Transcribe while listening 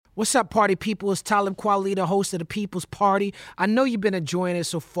What's up, party people? It's Talib Kweli, the host of the People's Party. I know you've been enjoying it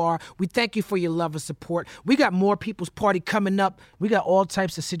so far. We thank you for your love and support. We got more People's Party coming up. We got all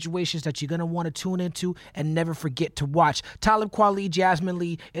types of situations that you're going to want to tune into and never forget to watch. Talib Kweli, Jasmine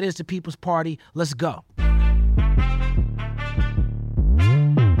Lee, it is the People's Party. Let's go. Look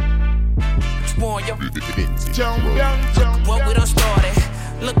what we done started.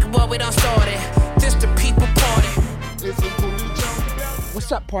 Look at what we done started. This the People Party.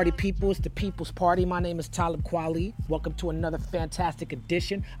 What's up, party people? It's the People's Party. My name is Talib Kweli. Welcome to another fantastic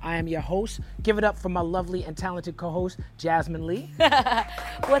edition. I am your host. Give it up for my lovely and talented co-host, Jasmine Lee.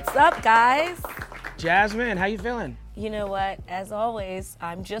 What's up, guys? Jasmine, how you feeling? You know what? As always,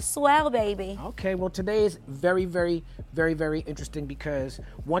 I'm just swell, baby. Okay, well, today is very, very, very, very interesting because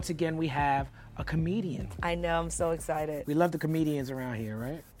once again we have a comedian. I know, I'm so excited. We love the comedians around here,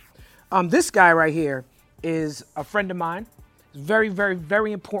 right? This guy right here is a friend of mine. Very, very,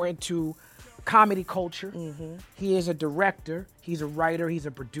 very important to comedy culture. Mm-hmm. He is a director, he's a writer, he's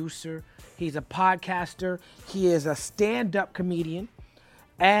a producer, he's a podcaster, he is a stand-up comedian.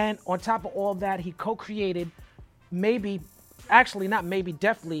 And on top of all that, he co-created definitely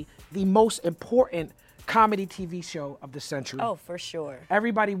the most important comedy TV show of the century. Oh, for sure.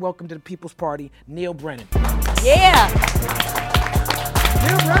 Everybody welcome to the People's Party, Neil Brennan. Yeah.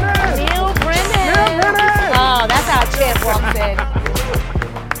 Neil Brennan! Neil Brennan! Neil Brennan! Oh, that's how a champ walks in.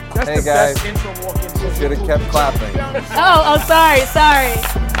 That's Hey, the guys. best intro walk-in. Should have kept clapping. Oh, sorry.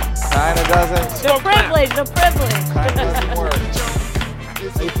 Kinda doesn't. The privilege. Kinda doesn't work.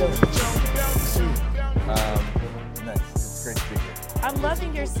 Nice. It's great to be here. I'm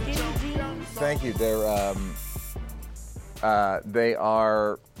loving your skinny jeans. Thank you. They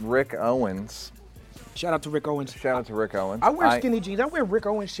are Rick Owens. Shout out to Rick Owens. Shout out to Rick Owens. I wear skinny jeans. I wear Rick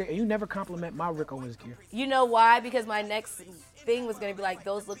Owens shit, and you never compliment my Rick Owens gear. You know why? Because my next thing was going to be like,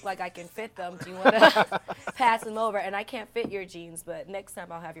 those look like I can fit them. Do you want to pass them over? And I can't fit your jeans, but next time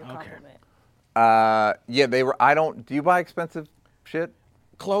I'll have your compliment. Yeah, they were. Do you buy expensive shit?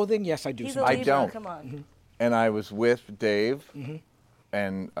 Clothing, yes, I do. He's a I Libra, don't. Come on. Mm-hmm. And I was with Dave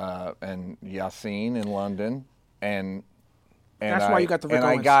and Yassine in London, and That's why you got the Rick and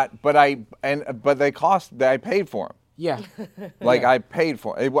Owens. I got, but I paid for them. Yeah, Like Yeah. I paid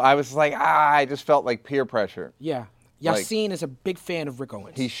for it. I was like, I just felt like peer pressure. yeah. Like- Yassine is a big fan of Rick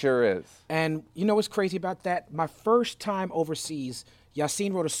Owens. He sure is. And you know what's crazy about that? My first time overseas,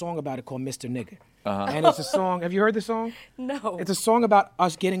 Yassine wrote a song about it called Mr. Nigger. And it's a song, have you heard the song? No. It's a song about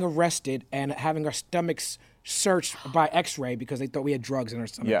us getting arrested and having our stomachs searched by x-ray because they thought we had drugs in our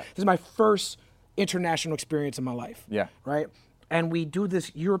stomach. Yeah. This is my first international experience in my life. Yeah. Right? And we do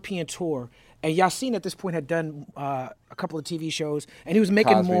this European tour. And Yassine at this point had done a couple of TV shows, and he was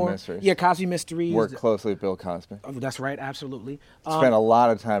making Cosby more. Mysteries. Yeah, Cosby Mysteries. Worked closely with Bill Cosby. Oh, that's right, absolutely. Spent a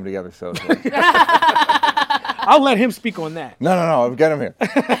lot of time together socially. I'll let him speak on that. No, get him here.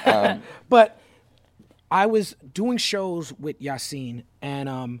 But I was doing shows with Yassine,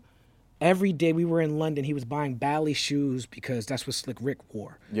 and every day we were in London, he was buying Bally shoes because that's what Slick Rick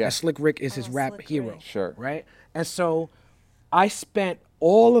wore. Yeah. And Slick Rick is his rap Slick hero. Rick. Sure. Right? And so I spent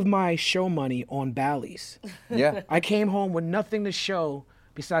all of my show money on Bally's. Yeah. I came home with nothing to show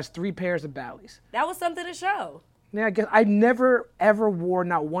besides 3 pairs of Bally's. That was something to show. Yeah, I guess I never ever wore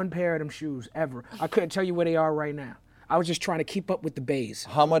not one pair of them shoes ever. I couldn't tell you where they are right now. I was just trying to keep up with the bays.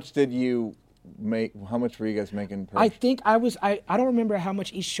 How much did you make? How much were you guys making per? I think I don't remember how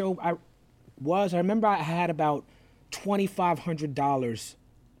much each show was. I remember I had about $2,500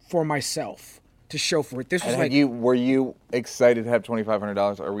 for myself to show for it. This was And were you excited to have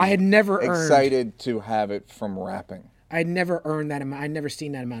 $2,500, or were you I had never earned- excited to have it from rapping? I had never earned that amount. I'd never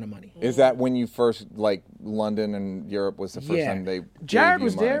seen that amount of money. Is that when you first, like, London and Europe was the first time they Jared gave you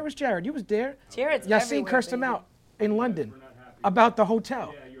was money? there. It was Jared. You was there. Jared's Yassine everywhere, cursed him baby. out in London about the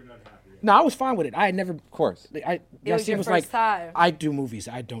hotel. Yeah, you're not happy. No, I was fine with it. I had never. Of course. It was Yassine your was first like, time. I do movies.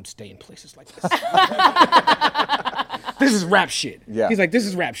 I don't stay in places like this. This is rap shit. Yeah. He's like, this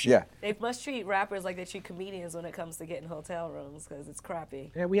is rap shit. Yeah. They must treat rappers like they treat comedians when it comes to getting hotel rooms because it's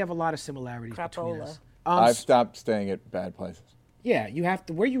crappy. Yeah, we have a lot of similarities between Crapola. us. I've stopped staying at bad places. Yeah, you have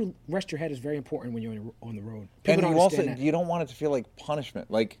to. Where you rest your head is very important when you're on the road. People And don't you also understand that. you don't want it to feel like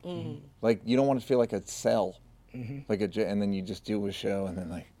punishment, like you don't want it to feel like a cell, like and then you just do a show and then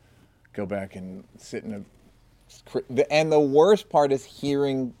like go back and sit in a. And the worst part is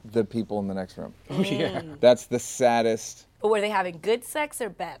hearing the people in the next room. Yeah. That's the saddest. But were they having good sex or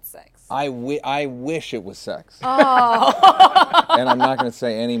bad sex? I wish it was sex. Oh. And I'm not going to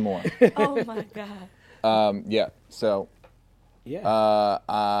say any more. Oh my God. Yeah. So. Yeah.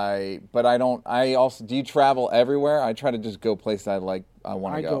 But I don't. I also. Do you travel everywhere? I try to just go places I like I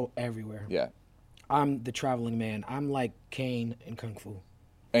want to I go. go everywhere. Yeah. I'm the traveling man. I'm like Kane in Kung Fu.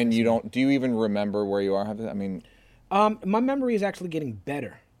 And you don't? Do you even remember where you are? I mean, My memory is actually getting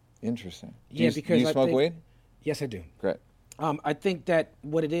better. interesting. Yeah, do because you I smoke think- weed? Yes, I do. Great. I think that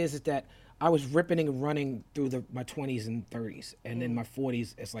what it is that I was ripping and running through my 20s and 30s, and in my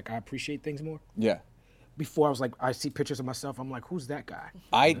 40s, it's like I appreciate things more. Yeah. Before I was like, I see pictures of myself, I'm like, who's that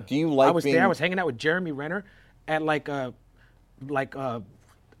guy? Do you like I was being? there. I was hanging out with Jeremy Renner at like a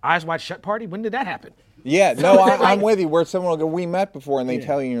Eyes Wide Shut party. When did that happen? Yeah, no, I'm with you. Where someone will go, we met before, and they Yeah.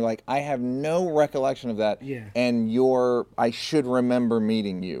 tell you, and you're like, I have no recollection of that. Yeah. And I should remember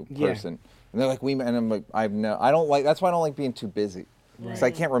meeting you, Yeah. person. And they're like, we met, and I'm like, I don't like. That's why I don't like being too busy, because I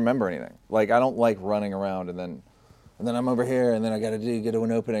can't remember anything. Like I don't like running around, and then I'm over here, and then I got to get to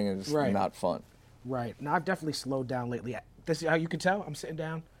an opening, and it's Right. not fun. Right. Now I've definitely slowed down lately. This is how you can tell. I'm sitting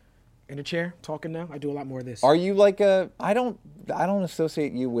down in a chair talking now. I do a lot more of this. Are you like I don't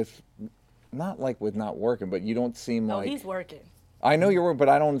associate you with, not like with not working, but you don't seem No, like. he's working. I know you're working, but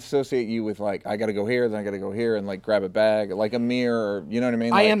I don't associate you with like I got to go here, then I got to go here, and like grab a bag, like a mirror, or you know what I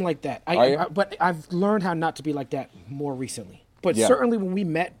mean? I am like that. Are you? But I've learned how not to be like that more recently. But Yeah. certainly when we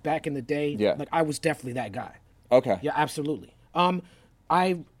met back in the day, Yeah. like I was definitely that guy. Okay. Yeah, absolutely.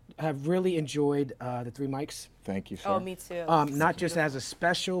 I have really enjoyed the Three Mics. Thank you, sir. Oh, me too. Not just as a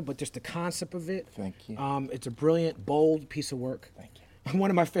special, but just the concept of it. Thank you. It's a brilliant, bold piece of work. Thank you. One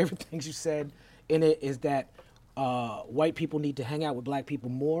of my favorite things you said in it is that white people need to hang out with black people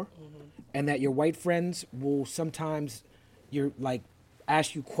more, and that your white friends will sometimes,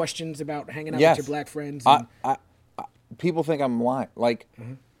 ask you questions about hanging out Yes. with your black friends. I, And, people think I'm lying. Like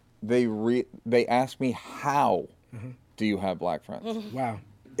they ask me how do you have black friends? wow.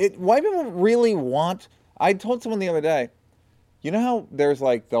 White people really want. I told someone the other day, you know how there's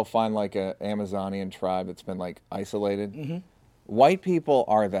like they'll find like a Amazonian tribe that's been like isolated. White people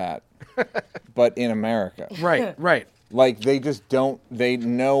are that, but in America. Right, right. Like they just don't. They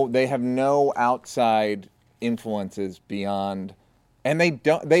have no outside influences beyond, and they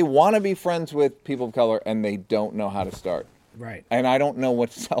don't. They want to be friends with people of color, and they don't know how to start. Right. And I don't know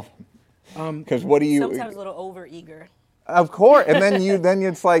what to tell them. Because what do you? Sometimes a little over eager. Of course, and then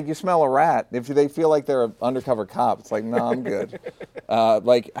it's like you smell a rat. If they feel like they're an undercover cop, it's like, no, I'm good.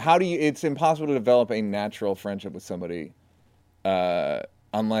 Like, how do you? It's impossible to develop a natural friendship with somebody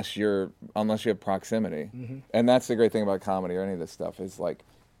unless you have proximity. And that's the great thing about comedy or any of this stuff is like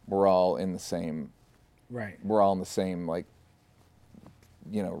we're all in the same. Right. We're all in the same like,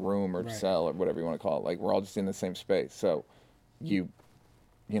 room or Right. cell or whatever you want to call it. Like we're all just in the same space. So,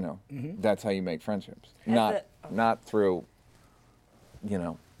 that's how you make friendships. Not through,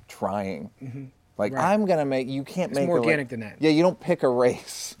 trying. Like Right. I'm gonna make. You can't It's make more a organic than that. Yeah, you don't pick a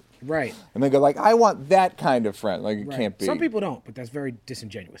race Right. and then go like, I want that kind of friend. Like it Right. can't be. Some people don't, but that's very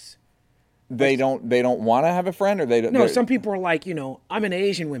disingenuous. They don't want to have a friend, or they don't. No, they're- some people are like, I'm an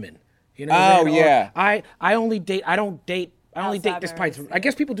Asian woman. You know. Oh, what I'm saying? Or yeah. I only date. I don't date. I only date this Outside type. I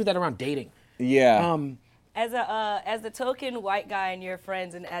guess people do that around dating. Yeah. As the token white guy and your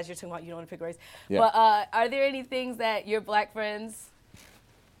friends, and as you're talking about, you don't want to pick a race. Yeah. But are there any things that your black friends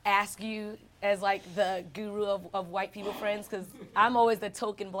ask you as like the guru of white people friends? Because I'm always the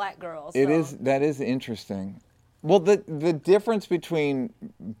token black girl. So. That is interesting. Well, the difference between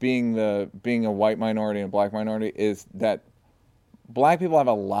being a white minority and a black minority is that black people have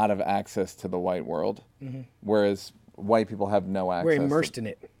a lot of access to the white world, whereas white people have no access. We're immersed in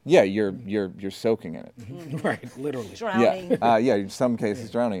it. Yeah, you're soaking in it. Right. Literally. Drowning. Yeah, in some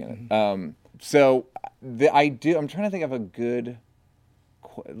cases drowning in it. So I'm trying to think of a good,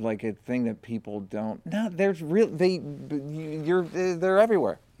 like a thing that people don't. No, they're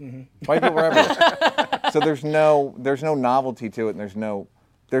everywhere. White people are everywhere. So there's no novelty to it, and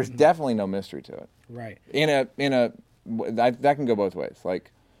there's definitely no mystery to it. Right. That can go both ways.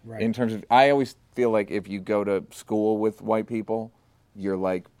 Like Right. in terms of, I always feel like if you go to school with white people, you're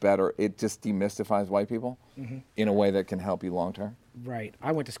like better. It just demystifies white people in a way that can help you long term. Right.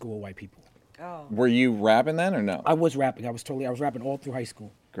 I went to school with white people. Oh. Were you rapping then or no? I was rapping. I was rapping all through high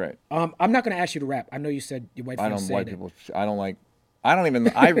school. Great. I'm not going to ask you to rap. I know you said your white friends say that.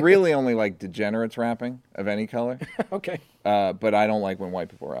 I really only like degenerates rapping of any color. Okay. But I don't like when white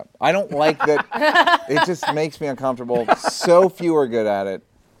people rap. I don't like that. It just makes me uncomfortable. So few are good at it.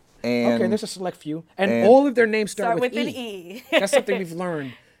 And Okay, there's a select few. And and- all of their names start Start with an E. E. That's something we've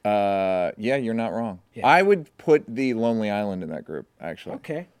learned. yeah, you're not wrong. Yeah. I would put the Lonely Island in that group, actually.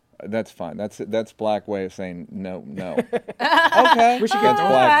 Okay. That's fine. That's black way of saying no. Okay. We should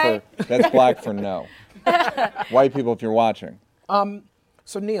get That's black for no. White people, if you're watching.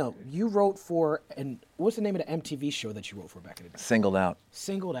 So Neil, you wrote for, and what's the name of the MTV show that you wrote for back in the day? Singled Out.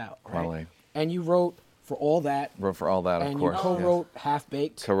 Singled Out, right? Quality. And you wrote for All That. Wrote for All That, of and course. And you co-wrote Half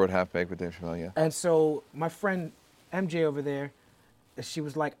Baked. Co-wrote Half Baked with Dave Chappelle, yeah. And so my friend MJ over there, she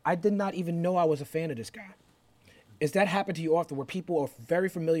was like, I did not even know I was a fan of this guy. Is that happen to you often, where people are very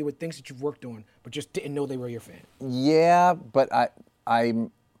familiar with things that you've worked on, but just didn't know they were your fan? Yeah, but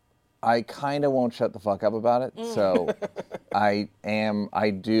I kind of won't shut the fuck up about it. So I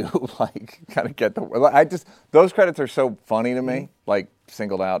do like kind of get those credits are so funny to me, like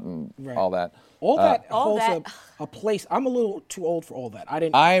Singled Out and all that. All that holds a place. I'm a little too old for All That.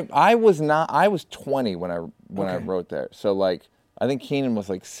 I was 20 when I wrote there. So like I think Keenan was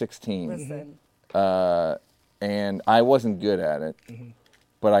like 16. Listen. And I wasn't good at it,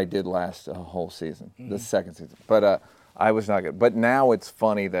 but I did last a whole season, the second season. But I was not good. But now it's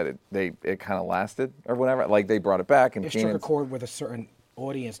funny that it kind of lasted or whatever. Like they brought it back and it struck a chord with a certain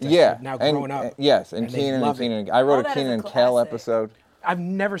audience that's now growing up. Yes, and Keenan. I wrote a Keenan and Kel episode. I've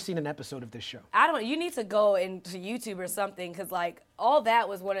never seen an episode of this show. You need to go into YouTube or something, because like All That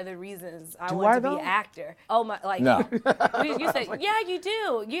was one of the reasons I wanted to be an actor. Oh my, like no. you said, yeah, you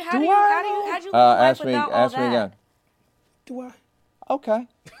do. How'd you live life without All That? Ask me again. Do I? Okay.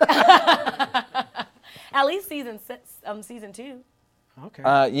 At least season 2. Okay.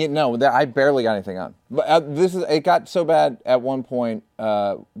 I barely got anything on. But it got so bad at one point.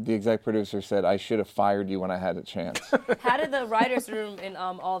 The exec producer said I should have fired you when I had a chance. How did the writers' room in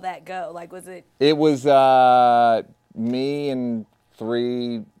All That go? Like, was it? It was me and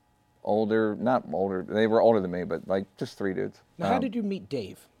 3 not older. They were older than me, but like just 3 dudes. Now, how did you meet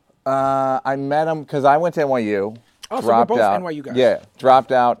Dave? I met him because I went to NYU. Oh, so dropped we're both out. NYU guys. Yeah,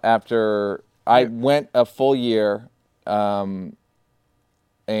 dropped out after I went a full year.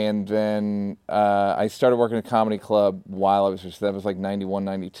 And then I started working at a comedy club while I was there. So that was like 91,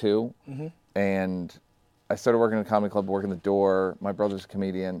 92. And I started working at a comedy club, working the door. My brother's a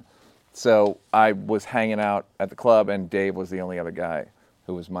comedian. So I was hanging out at the club, and Dave was the only other guy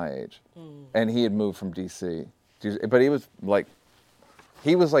who was my age. And he had moved from D.C. But he was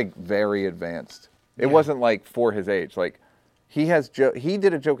like very advanced. It wasn't like for his age. Like he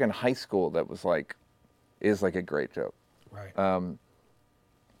did a joke in high school that was like, is like a great joke. Right.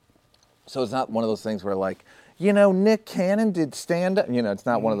 So it's not one of those things where like, Nick Cannon did stand-up. It's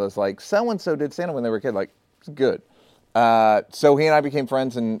not one of those like, so-and-so did stand-up when they were a kid. Like, it's good. So he and I became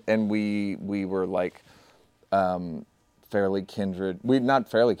friends, and we were like fairly kindred.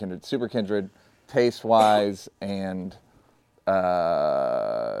 Not fairly kindred, super kindred, taste-wise, and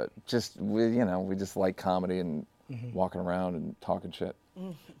we just like comedy and walking around and talking shit.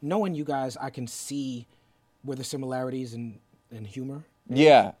 Knowing you guys, I can see where the similarities in humor.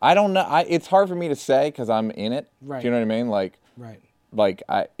 Yeah, I don't know. It's hard for me to say because I'm in it. Right. Do you know what I mean? Like, right. Like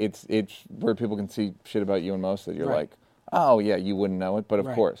it's where people can see shit about you and most that you're like, oh yeah, you wouldn't know it, but of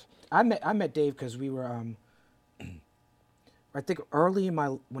course. I met Dave because we were I think early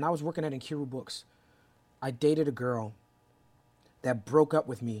when I was working at Inkiru Books, I dated a girl that broke up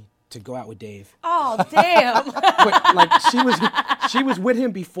with me to go out with Dave. Oh damn! But like she was with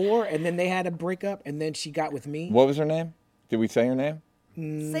him before, and then they had a breakup, and then she got with me. What was her name? Did we say her name? Say her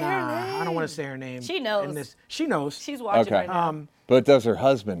name. I don't want to say her name. She knows. She knows. She's watching right now. But does her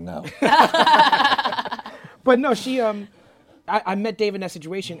husband know? But no, she I met Dave in that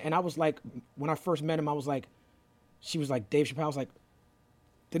situation, and I was like, when I first met him, I was like, she was like, Dave Chappelle. I was like,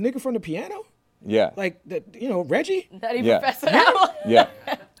 the nigga from the piano? Yeah. Like Reggie? Nutty Professor. Yeah.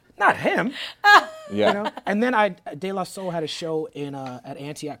 Not him. Yeah. And then De La Soul had a show at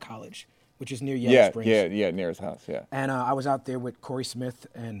Antioch College, which is near Yellow Springs. Yeah, near his house, yeah. And I was out there with Corey Smith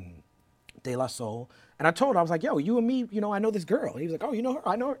and De La Soul. And I told her, I was like, yo, you and me, I know this girl. And he was like, oh, you know her?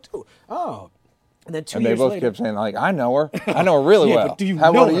 I know her too. Oh. And then 2 years later. And they both kept saying, like, I know her. I know her really yeah, well. But do you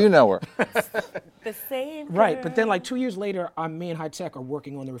How know well her? do you know her? The same girl. Right. But then like 2 years later, me and High Tech are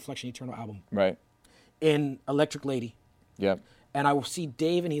working on the Reflection Eternal album. Right. In Electric Lady. Yep. And I will see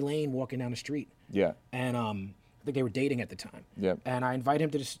Dave and Elaine walking down the street. Yeah. And I think they were dating at the time. Yep. And I invited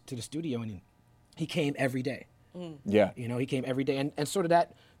him to the studio, and he came every day. Yeah. He came every day. And sort of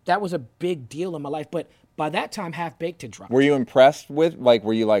that was a big deal in my life. But by that time, Half Baked had dropped. Were you impressed with, like,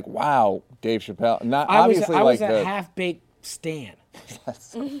 were you like, wow, Dave Chappelle? Not obviously I was like a Half Baked stan.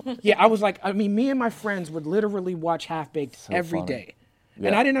 Yeah, I was like, me and my friends would literally watch Half Baked every day. Yeah.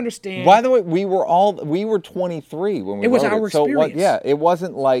 And I didn't understand. By the way, we were 23 when we It was wrote our it. So experience. it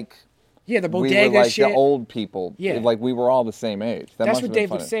wasn't like the bodega we were like shit. the old people. Yeah. Like we were all the same age. That's what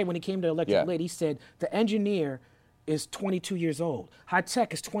Dave would say when he came to Electric Lady. He said, the engineer is 22 years old. High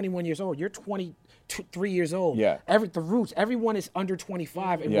Tech is 21 years old. You're 22 3 years old. Yeah. The Roots, everyone is under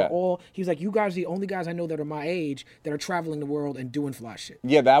 25, and Yeah. he's like, you guys are the only guys I know that are my age that are traveling the world and doing fly shit.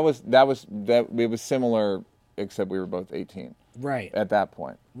 Yeah, it was similar, except we were both 18 Right. at that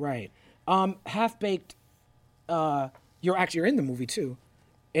point. Right. Half Baked, you're in the movie too,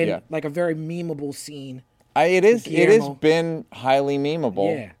 in Yeah. like a very memeable scene. It has Guillermo. been highly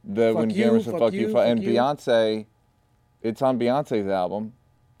memeable. Yeah. When Fuck Guillermo you, said fuck fuck you, you, fuck and you. Beyonce, it's on Beyonce's album.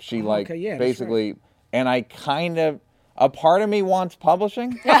 She okay, yeah, that's basically, and a part of me wants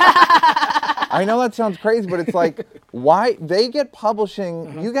publishing. I know that sounds crazy, but it's like, why they get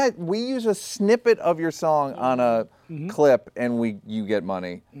publishing? We use a snippet of your song on a clip, and you get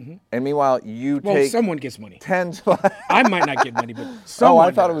money. And meanwhile, you take Someone gets money. tens. I might not get money, but Oh, someone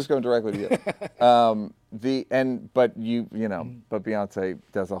I thought it does. was going directly to you. But Beyonce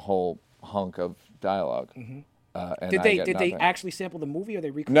does a whole hunk of dialogue. And Did I they get did they nothing. actually sample the movie or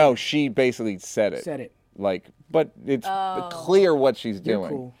they recreated? No, she basically said it. Said it. But it's clear what she's They're doing.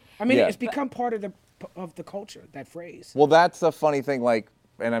 cool. I mean, Yeah. it's become part of the culture. That phrase. Well, that's a funny thing.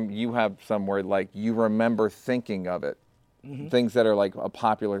 You have somewhere you remember thinking of it. Things that are like a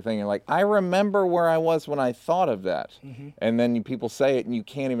popular thing. You're like, I remember where I was when I thought of that. And then people say it and you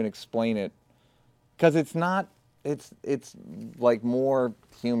can't even explain it. Because it's not, it's like more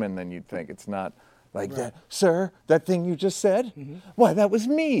human than you'd think. It's not like, that, sir, that thing you just said? Why, that was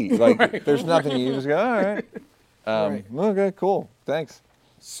me. Like, there's nothing, you just go, all right. Right. Okay, cool. Thanks.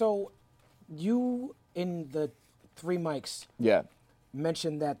 So, you in the Three Mics Yeah.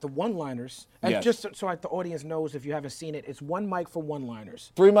 mentioned that the one-liners, and Yes. just so the audience knows if you haven't seen it, it's one mic for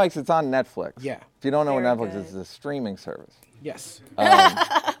one-liners. Three Mics, it's on Netflix. Yeah. If you don't know what Very Netflix good. is, it's a streaming service. Yes.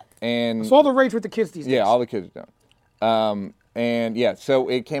 And It's all the rage with the kids these days. yeah, all the kids are doing. And yeah, so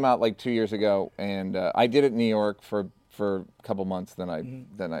it came out like 2 years ago, and I did it in New York for a couple months. Then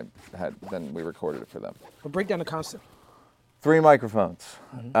then we recorded it for them. But break down the concept. 3 microphones,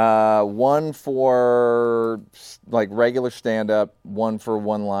 one for like regular stand-up, one for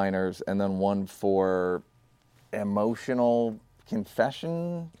one-liners, and then one for emotional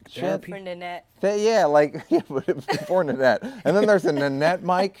confession shit. For Nanette. But before Nanette. And then there's a Nanette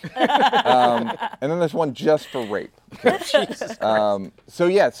mic. And then there's one just for rape.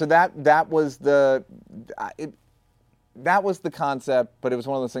 So that was the concept, but it was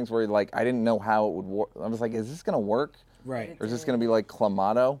one of those things where I didn't know how it would work. I was like, is this going to work? Right. Or is this going to be like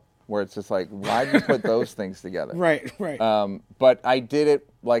Clamato, where it's just like, why'd you put those things together? Right. But I did it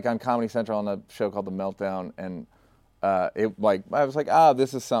on Comedy Central on a show called The Meltdown, and I was like,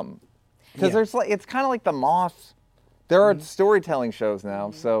 this is something. Because it's kind of like The Moth. There are storytelling shows now,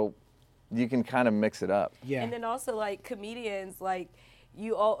 so you can kind of mix it up. Yeah. And then also comedians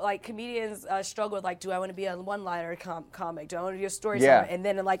comedians struggle with do I want to be a one-liner comic? Do I want to be a storyteller? Yeah. And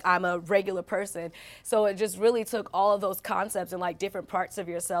then I'm a regular person. So it just really took all of those concepts and different parts of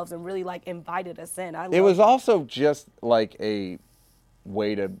yourselves and really invited us in. It was also just like a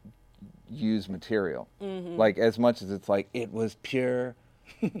way to use material. As much as it's it was pure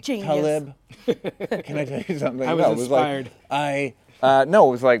genius. Talib. Can I tell you something? I was No, it inspired. it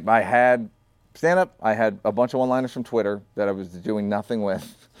was I had stand-up, I had a bunch of one-liners from Twitter that I was doing nothing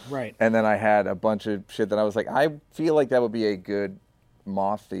with. Right. And then I had a bunch of shit that I was like, I feel like that would be a good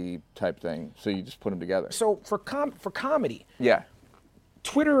Mothy type thing. So you just put them together. So for comedy, Yeah.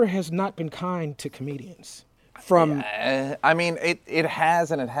 Twitter has not been kind to comedians. From I mean, it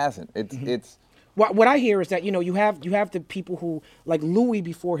has and it hasn't. It's what I hear is that you have the people who like Louis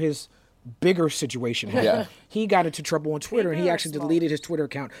before his bigger situation happened. Yeah. He got into trouble on Twitter and he Bigger or actually small? deleted his Twitter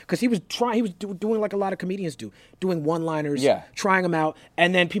account because he was doing like a lot of comedians do, doing one-liners, Yeah. trying them out,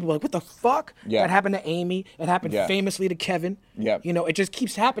 and then people were like, what the fuck? Yeah. That happened to Amy. It happened Yeah. famously to Kevin. Yeah. It just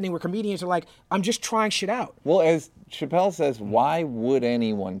keeps happening where comedians are like, I'm just trying shit out. Well, as Chappelle says, why would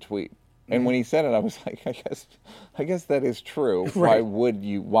anyone tweet? And when he said it, I was like, I guess that is true. Right.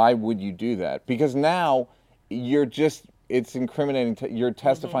 Why would you do that? Because now it's incriminating. You're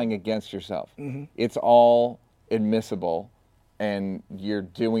testifying against yourself. It's all admissible, and you're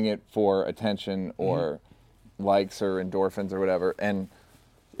doing it for attention or likes or endorphins or whatever. And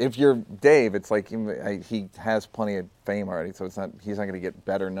if you're Dave, it's like he has plenty of fame already, so he's not going to get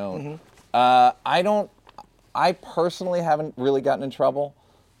better known. I personally haven't really gotten in trouble.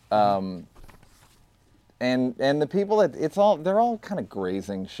 And the people that they're all kind of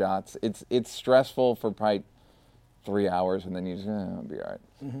grazing shots. It's stressful for probably 3 hours, and then you just it'll be all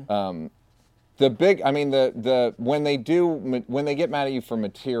right. When they get mad at you for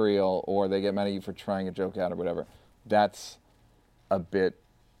material or they get mad at you for trying a joke out or whatever, that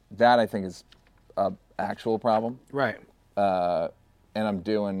I think is a actual problem. Right. And I'm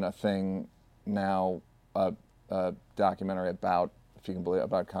doing a thing now a documentary about, if you can believe it,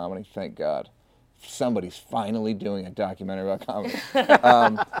 about comedy. Thank God. Somebody's finally doing a documentary about comedy.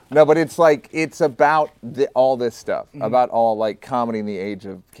 No, but it's like, it's about all this stuff, about all like comedy in the age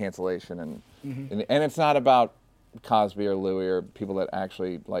of cancellation, and it's not about Cosby or Louis or people that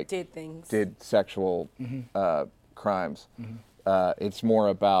actually like did sexual crimes. It's more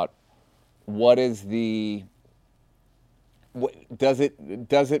about what is does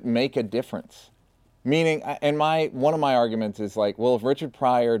it make a difference? Meaning, and one of my arguments is like, well, if Richard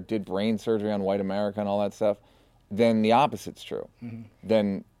Pryor did brain surgery on white America and all that stuff, then the opposite's true.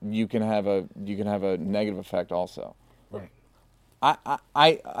 Then you can have a negative effect also. Right.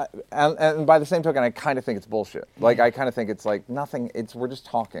 And by the same token, I kind of think it's bullshit. Like, I kind of think it's like nothing. We're just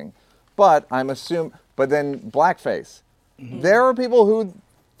talking. But but then blackface. There are people who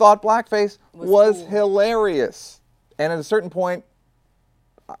thought blackface was cool. Hilarious, and at a certain point,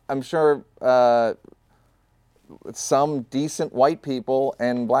 I'm sure some decent white people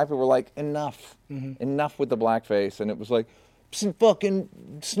and black people were like, enough with the blackface, and it was like some fucking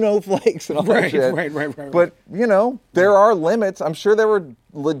snowflakes and all that shit. Right. But there are limits. I'm sure there were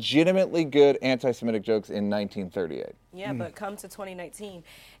legitimately good anti-Semitic jokes in 1938. Yeah, but come to 2019.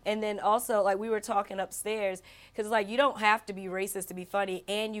 And then also, like, we were talking upstairs, because, like, you don't have to be racist to be funny,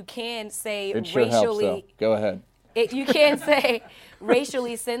 and you can say it sure racially... helps, though. Go ahead. You can say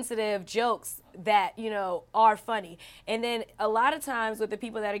racially sensitive jokes that, are funny. And then a lot of times with the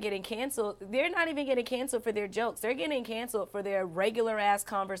people that are getting canceled, they're not even getting canceled for their jokes. They're getting canceled for their regular ass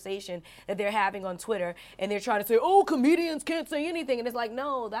conversation that they're having on Twitter. And they're trying to say, oh, comedians can't say anything. And it's like,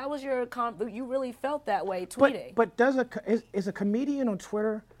 no, that was you really felt that way tweeting. But is a comedian on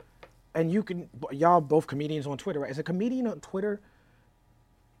Twitter, and y'all both comedians on Twitter, right? Is a comedian on Twitter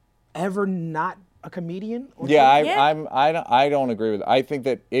ever not a comedian? I don't agree with it. I think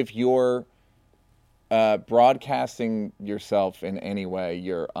that if you're broadcasting yourself in any way,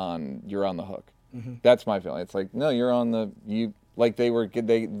 you're on the hook. That's my feeling. It's like, no, you're on the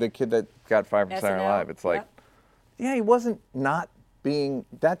the kid that got fired from Saturday Night Live. It's like, yeah, he wasn't not being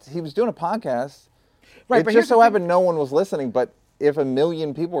he was doing a podcast. Right, but just so happened no one was listening, but if 1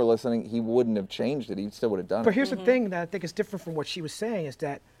 million people were listening, he wouldn't have changed it. He still would have done it. But here's the thing that I think is different from what she was saying, is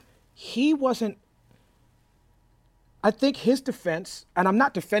that he wasn't. I think his defense, and I'm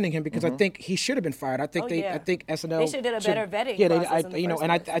not defending him because I think he should have been fired. I think I think SNL. They should have did a better vetting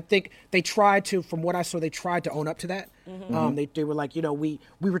process. I think they tried to. From what I saw, they tried to own up to that. They were like, we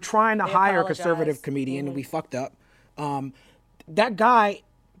were trying to hire a conservative comedian and we fucked up. That guy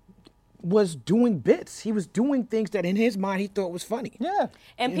was doing bits. He was doing things that in his mind he thought was funny. Yeah.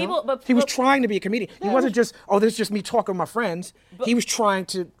 And he was trying to be a comedian. He wasn't just, this is just me talking to my friends. He was trying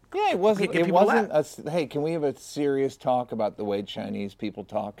to. Yeah, it wasn't. Hey, can we have a serious talk about the way Chinese people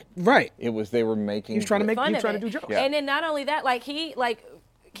talk? Right. It was. They were making. He was trying to to do jokes. Yeah. And then not only that, he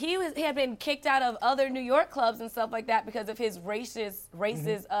had been kicked out of other New York clubs and stuff like that because of his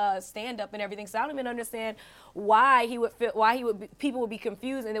racist stand up and everything. So I don't even understand why people would be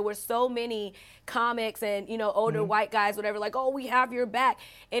confused, and there were so many comics and older white guys, whatever, like, oh, we have your back,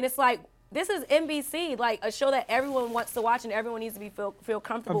 and it's like, this is NBC, like a show that everyone wants to watch and everyone needs to feel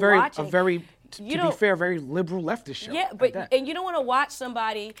comfortable watching. To be fair, very liberal leftist show. Yeah, and you don't want to watch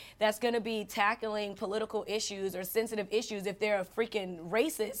somebody that's going to be tackling political issues or sensitive issues if they're a freaking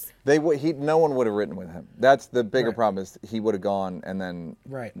racist. No one would have written with him. That's the bigger problem, is he would have gone and then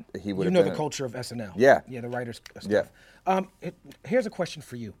he would have been the culture of SNL. Yeah. Yeah, the writers stuff. Yeah. Here's a question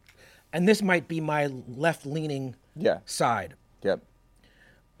for you. And this might be my left-leaning side. Yep.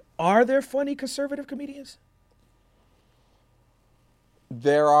 Are there funny conservative comedians?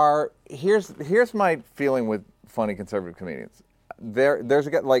 There are. Here's my feeling with funny conservative comedians. There's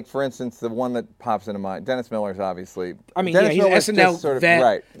a guy, like, for instance, the one that pops into mind. Dennis Miller's obviously. I mean, he's an SNL vet.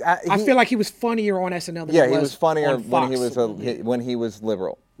 Right. I feel like he was funnier on SNL than he was funnier when he was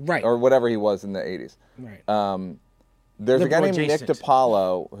liberal. Right. Or whatever he was in the 80s. Right. There's a guy named Nick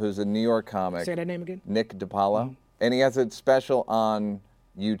DiPaolo who's a New York comic. Say that name again. Nick DiPaolo, and he has a special on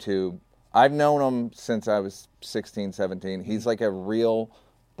YouTube. I've known him since I was 16, 17. He's like a real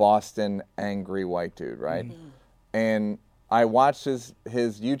Boston angry white dude, right? And I watched his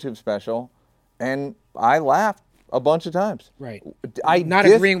YouTube special, and I laughed a bunch of times. Right. Not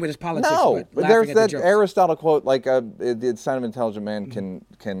agreeing with his politics. No, but there's that jokes. Aristotle quote, like, the sign of an intelligent man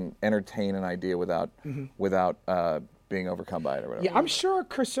can entertain an idea without being overcome by it or whatever. Yeah, I'm sure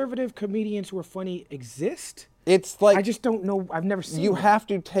conservative comedians who are funny exist. It's like, I just don't know. I've never seen. You have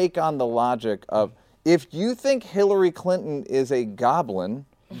to take on the logic of, if you think Hillary Clinton is a goblin,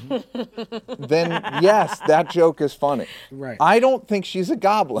 then yes, that joke is funny. Right. I don't think she's a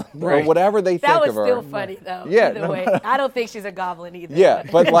goblin or Right. whatever they That think was of her. still funny though. Yeah, Either no, way, I don't think she's a goblin either. Yeah,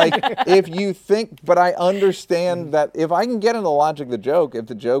 but like if you think, but I understand that if I can get into the logic of the joke, if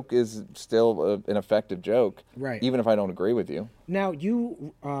the joke is still an effective joke, Right. even if I don't agree with you. Now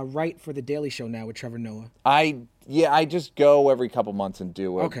you write for the Daily Show now with Trevor Noah. I just go every couple months and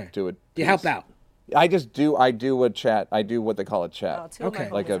do it. Okay. Do it. You help out. I do a chat. I do what they call a chat. Oh, two of my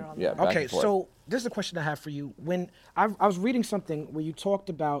Okay. Like homies a are on yeah. that. back Okay, and forth. so this is a question I have for you. When I was reading something where you talked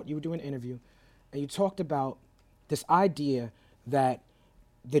about, you were doing an interview, and you talked about this idea that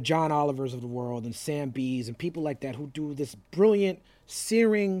the John Olivers of the world and Sam Bees and people like that who do this brilliant,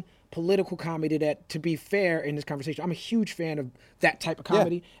 searing political comedy that, to be fair in this conversation, I'm a huge fan of that type of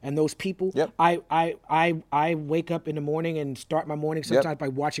comedy and those people. Yep. I wake up in the morning and start my morning sometimes by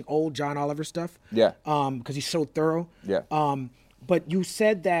watching old John Oliver stuff. Yeah. Because he's so thorough. Yeah. But you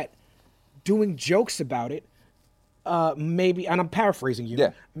said that doing jokes about it, maybe, and I'm paraphrasing you,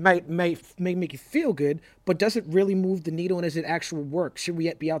 Yeah. may make you feel good, but does it really move the needle, and is it actual work? Should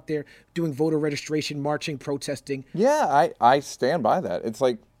we be out there doing voter registration, marching, protesting? Yeah, I stand by that. It's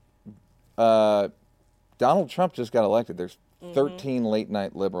like Donald Trump just got elected. There's 13 late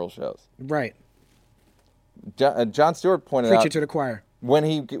night liberal shows. Right. Jon Stewart pointed Preach out it to the choir.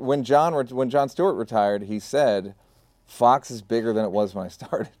 when Jon Stewart retired, he said, "Fox is bigger than it was when I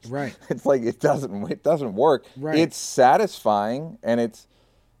started." Right. It's like it doesn't work. Right. It's satisfying and it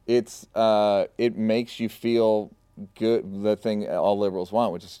makes you feel good. The thing all liberals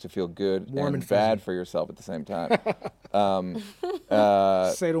want, which is to feel good Warm and bad fuzzy. for yourself at the same time.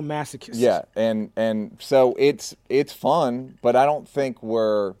 Sadomasochist. Yeah, and so it's fun, but I don't think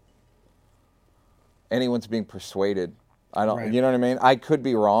anyone's being persuaded. I don't, Right. you know what I mean? I could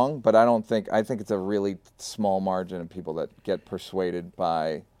be wrong, but I think it's a really small margin of people that get persuaded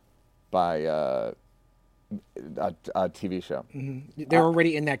by a TV show. They're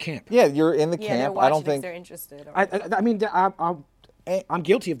already in that camp. Yeah, you're in the Yeah, camp. they're I watching don't if think they're interested. or- I mean, I'm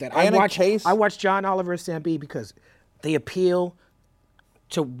guilty of that. And in case- I watch John Oliver and Sam B because they appeal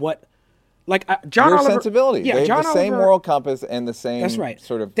to what, like John your Oliver. sensibility. Yeah, They John have the same Oliver, moral compass and the same That's right.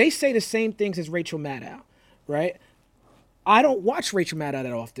 sort of. They say the same things as Rachel Maddow, right? I don't watch Rachel Maddow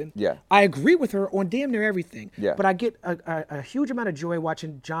that often. Yeah. I agree with her on damn near everything. Yeah. But I get a huge amount of joy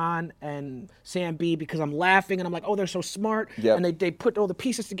watching John and Sam B because I'm laughing and I'm like, oh, they're so smart. Yep. And they put all the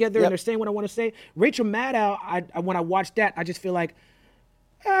pieces together Yep. and they're saying what I want to say. Rachel Maddow, when I watch that, I just feel like,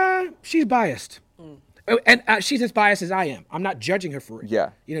 she's biased. And she's as biased as I am. I'm not judging her for it. Yeah.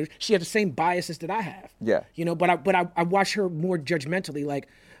 You know, she has the same biases that I have. Yeah. You know, but I watch her more judgmentally, like,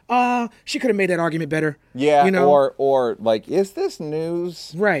 she could have made that argument better. Yeah, You know? or like, is this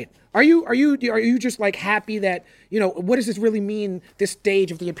news? Right. Are you just like happy that, you know, what does this really mean, this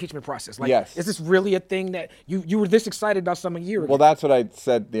stage of the impeachment process? Like, Yes. is this really a thing that you were this excited about some a year ago? Well, that's what I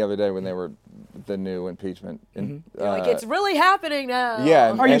said the other day when they were the new impeachment. And, You're like, it's really happening now. yeah,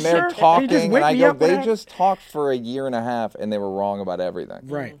 and, Are you and they're sure? You talking, just and wake I me go, up when they I- just talked for a year and a half, and they were wrong about everything.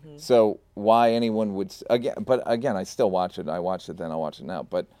 Right. So why anyone would again, I still watch it. I watched it then. I watch it now.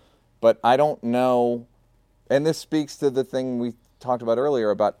 But I don't know, and this speaks to the thing we talked about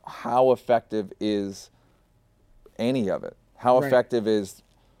earlier about how effective is any of it. How Right. effective is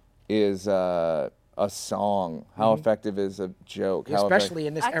a song? How effective is a joke? How Especially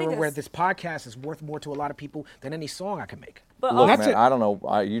in this I think era where it's- this podcast is worth more to a lot of people than any song I can make. But Look, That's man, it. I don't know.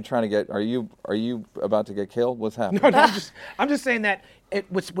 Are you trying to get? Are you about to get killed? What's happening? No, I'm just saying that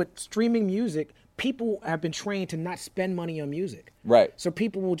with streaming music, people have been trained to not spend money on music. Right. So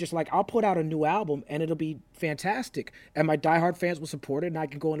people will just like, I'll put out a new album and it'll be fantastic, and my diehard fans will support it, and I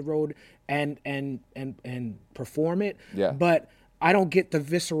can go on the road and perform it. Yeah. But I don't get the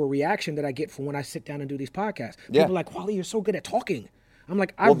visceral reaction that I get from when I sit down and do these podcasts. People Yeah. are like, Wally, you're so good at talking. I'm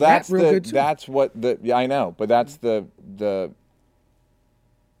like, I Well, rap that's real good too. that's what I know, but that's the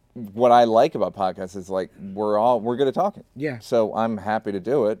what I like about podcasts is like we're good at talking. Yeah. So I'm happy to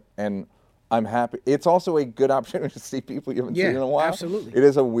do it, and I'm happy. It's also a good opportunity to see people you haven't Yeah, seen in a while. absolutely. It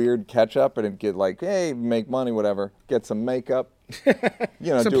is a weird catch up, and it get like, hey, make money, whatever. Get some makeup. You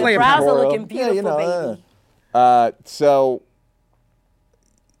know, Some do a play Brows are tutorial. looking beautiful, yeah, you know, baby. So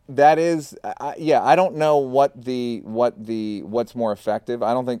that is, I don't know what's more effective.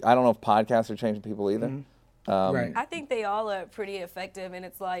 I don't know if podcasts are changing people either. Right. I think they all are pretty effective, and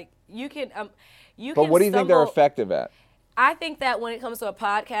it's like you can. But what do you think they're effective at? I think that when it comes to a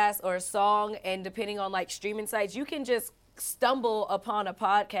podcast or a song, and depending on like streaming sites, you can just stumble upon a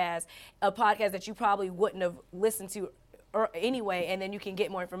podcast that you probably wouldn't have listened to anyway, and then you can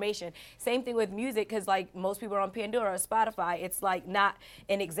get more information. Same thing with music, because like most people are on Pandora or Spotify, it's like not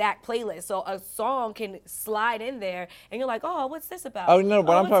an exact playlist. So a song can slide in there, and you're like, oh, what's this about? Oh no,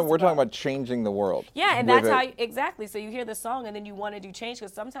 but we're talking about about changing the world. Yeah, and with that's how it. exactly. So you hear the song, and then you want to do change,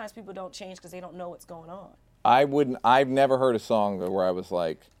 because sometimes people don't change because they don't know what's going on. I've never heard a song where I was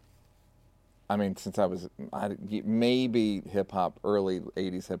like, I mean, since maybe hip hop, early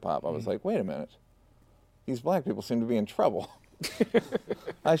 '80s hip hop, I was like, wait a minute, these black people seem to be in trouble.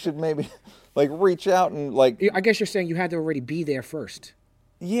 I should maybe like reach out and like. I guess you're saying you had to already be there first.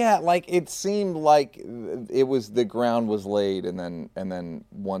 Yeah, like it seemed like it was the ground was laid, and then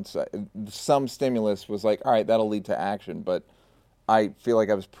once some stimulus was like, all right, that'll lead to action. But I feel like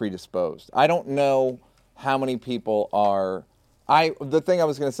I was predisposed. I don't know how many people are. The thing I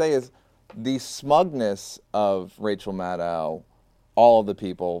was going to say is the smugness of Rachel Maddow, all of the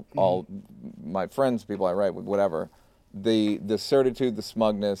people, all my friends, people I write with, whatever, the certitude, the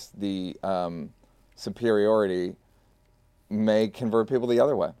smugness, the superiority may convert people the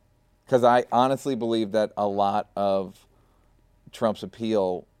other way. Because I honestly believe that a lot of Trump's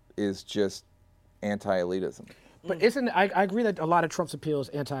appeal is just anti-elitism. But I agree that a lot of Trump's appeal is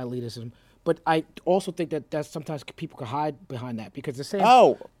anti-elitism, but I also think that sometimes people can hide behind that, because the same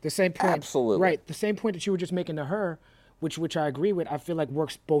point, absolutely. Right, the same point that you were just making to her, which I agree with, I feel like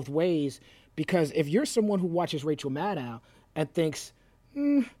works both ways, because if you're someone who watches Rachel Maddow and thinks,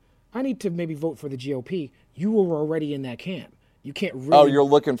 I need to maybe vote for the GOP, you were already in that camp. You can't really. Oh, you're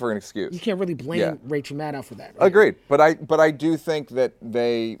looking for an excuse. You can't really blame Rachel Maddow for that. Right? Agreed, but I do think that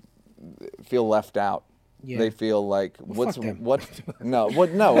they feel left out. Yeah. They feel like fuck them. No,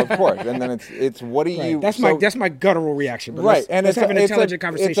 of course. And then it's what do you? That's my guttural reaction. But Right, let's have an intelligent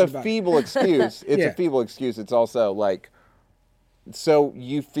conversation. It's a feeble excuse. It's a feeble excuse. It's also like, so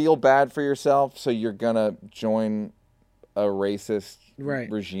you feel bad for yourself, so you're gonna join a racist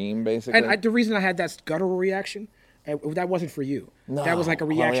regime, basically. And the reason I had that guttural reaction, that wasn't for you. No, that was like a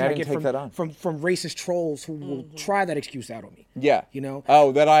reaction I get from racist trolls who will try that excuse out on me. Yeah. You know?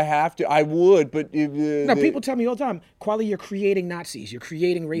 Oh, that I have to. I would, but... no, people tell me all the time, Kweli, you're creating Nazis. You're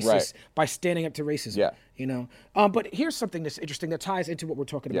creating racists by standing up to racism. Yeah. You know? But here's something that's interesting that ties into what we're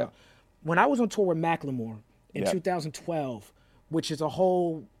talking about. When I was on tour with Macklemore in 2012, which is a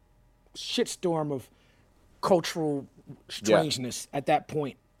whole shitstorm of cultural strangeness at that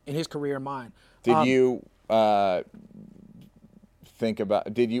point in his career and mine. Did you... think about?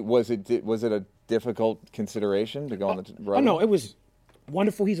 Was it a difficult consideration to go on the road? Oh no, it was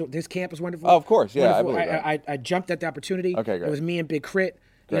wonderful. His camp is wonderful. Oh, of course, yeah, wonderful. I believe that. I jumped at the opportunity. Okay, great. It was me and Big Crit.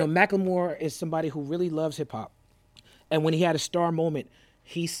 Great. You know, Macklemore is somebody who really loves hip hop, and when he had a star moment,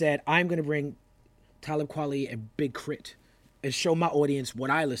 he said, "I'm going to bring Talib Kweli and Big Crit and show my audience what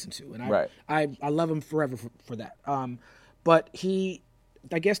I listen to," and I love him forever for that. But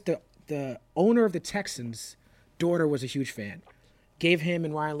I guess the owner of the Texans' daughter was a huge fan. Gave him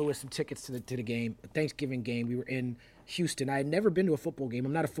and Ryan Lewis some tickets to the game, a Thanksgiving game. We were in Houston. I had never been to a football game.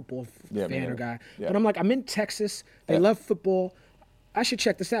 I'm not a football fan or guy. Yeah. But I'm like, I'm in Texas. They love football. I should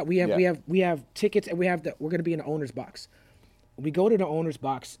check this out. We have tickets, and we're going to be in the owner's box. We go to the owner's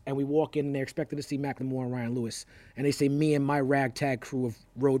box, and we walk in, and they're expected to see Macklemore and Ryan Lewis. And they say, me and my ragtag crew of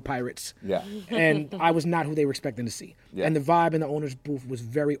road pirates. Yeah. And I was not who they were expecting to see. Yeah. And the vibe in the owner's booth was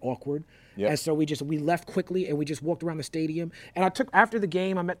very awkward. Yeah. And so we left quickly, and we just walked around the stadium. And after the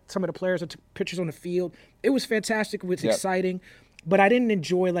game, I met some of the players. I took pictures on the field. It was fantastic. It was exciting. But I didn't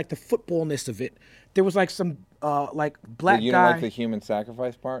enjoy like the footballness of it. There was like some black guy. You didn't like the human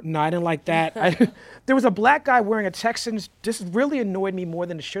sacrifice part? No, I didn't like that. There was a black guy wearing a Texans. This really annoyed me more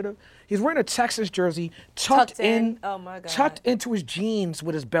than it should have. He's wearing a Texans jersey tucked in. Oh my God. Tucked into his jeans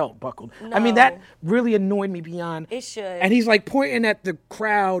with his belt buckled. No. I mean, that really annoyed me beyond. It should. And he's like pointing at the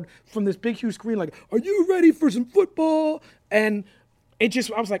crowd from this big huge screen, like, "Are you ready for some football?" And I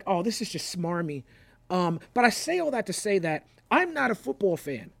was like, "Oh, this is just smarmy." But I say all that to say that I'm not a football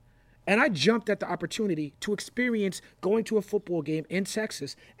fan. And I jumped at the opportunity to experience going to a football game in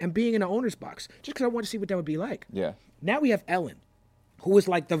Texas and being in the owner's box just because I wanted to see what that would be like. Yeah. Now we have Ellen, who is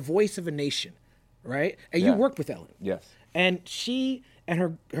like the voice of a nation, right? And you worked with Ellen. Yes. And she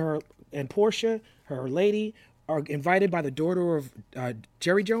and her and Portia, her lady, are invited by the daughter of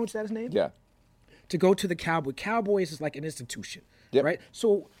Jerry Jones, is that his name? Yeah. To go to the Cowboys. Cowboys is like an institution, yep. right?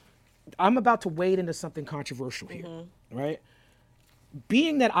 So I'm about to wade into something controversial here, right?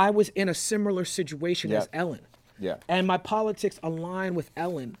 Being that I was in a similar situation as Ellen, and my politics align with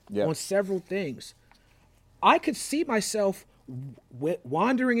Ellen on several things, I could see myself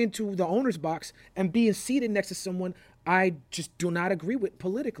wandering into the owner's box and being seated next to someone I just do not agree with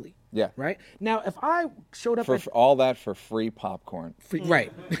politically. Yeah. Right? Now, if I showed up For all that for free popcorn.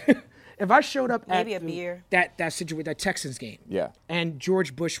 right. If I showed up Maybe at a beer. that situation, that Texans game, Yeah. and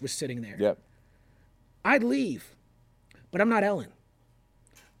George Bush was sitting there, Yep. I'd leave. But I'm not Ellen.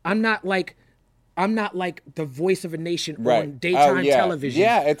 I'm not like the voice of a nation Right. on daytime yeah. television.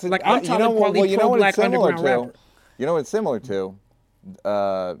 Yeah, it's like I'm talking probably you know what pro-black it's similar underground to? rapper. You know what it's similar to?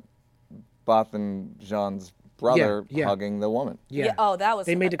 Botham Jean's brother Yeah. hugging the woman. Yeah. Oh, that was.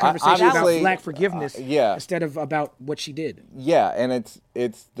 They made the I- conversation about obviously, black forgiveness yeah. instead of about what she did. Yeah, and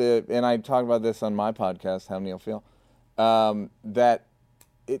and I talked about this on my podcast, How Neil Feel, that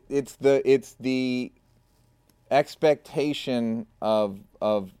it's the expectation of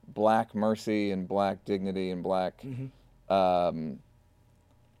black mercy and black dignity and black. I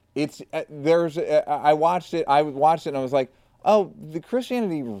watched it and I was like, oh, the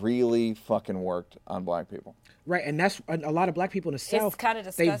Christianity really fucking worked on black people. Right, and that's a lot of black people in the South. kinda They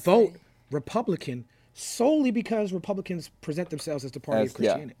disgusting. vote Republican solely because Republicans present themselves as the party of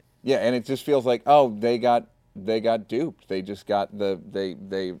Christianity. Yeah, and it just feels like, oh, they got duped. They just got they're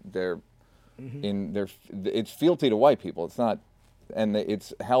it's fealty to white people. It's not, and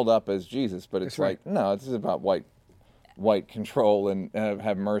it's held up as Jesus, but it's That's right. like, no, this is about white control and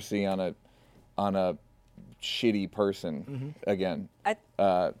have mercy on a shitty person. Again,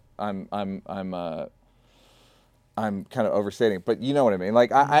 I'm kind of overstating, but you know what I mean.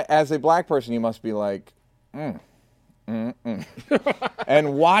 Like, I as a black person, you must be like, and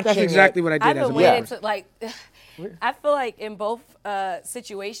watching. That's exactly it, what I did I've as a been black waiting person. to like. I feel like in both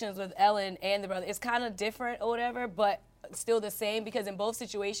situations with Ellen and the brother, it's kind of different or whatever, but still the same because in both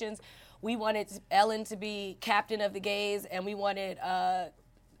situations, we wanted Ellen to be captain of the gays and we wanted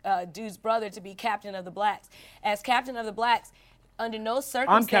Dude's brother to be captain of the blacks. As captain of the blacks, under no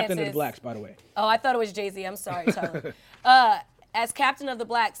circumstances. I'm captain of the blacks, by the way. Oh, I thought it was Jay-Z. I'm sorry, Tyler. As captain of the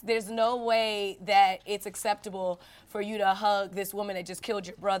blacks, there's no way that it's acceptable for you to hug this woman that just killed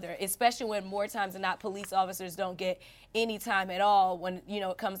your brother, especially when more times than not police officers don't get any time at all when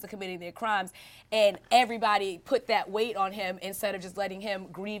it comes to committing their crimes, and everybody put that weight on him instead of just letting him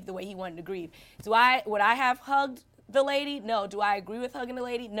grieve the way he wanted to grieve. Would I have hugged the lady? No. Do I agree with hugging the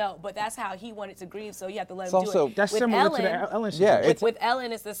lady? No. But that's how he wanted to grieve, so you have to let him do it. That's With similar to Ellen, the Ellen Yeah, situation. with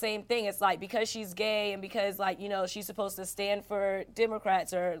Ellen, it's the same thing. It's like because she's gay and because she's supposed to stand for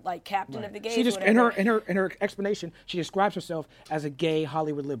Democrats or like captain of the gays. She just or in whatever. her explanation, she describes herself as a gay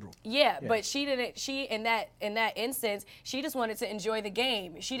Hollywood liberal. Yeah, but she didn't. She in that instance, she just wanted to enjoy the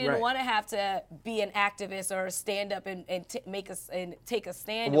game. She didn't Right. want to have to be an activist or stand up and take a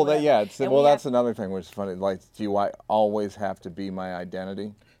stand. Well, or whatever. And that's another thing which is funny. Like, do I always have to be my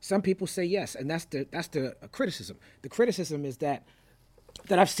identity? Some people say yes, and that's the criticism. The criticism is that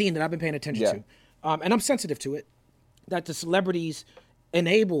I've seen, that I've been paying attention Yeah. to, and I'm sensitive to it, that the celebrities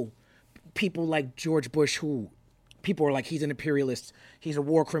enable people like George Bush, who people are like, he's an imperialist, he's a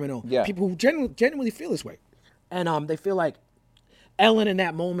war criminal. Yeah. People who genuinely feel this way, and they feel like Ellen in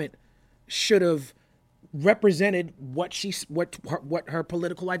that moment should have represented what her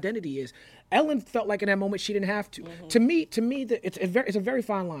political identity is. Ellen felt like in that moment she didn't have to. To me, it's a very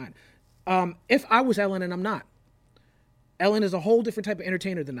fine line. If I was Ellen, and I'm not, Ellen is a whole different type of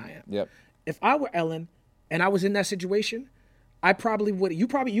entertainer than I am. Yep. If I were Ellen and I was in that situation, I probably would.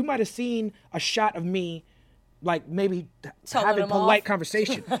 You might have seen a shot of me, like maybe Telling having them polite off.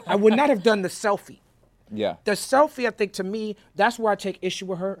 conversation. I would not have done the selfie. Yeah. The selfie, I think, to me, that's where I take issue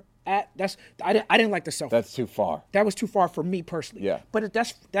with her. I didn't like the selfie. That's too far. That was too far for me personally. Yeah. But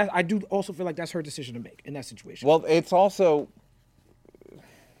I do also feel like that's her decision to make in that situation. Well, it's also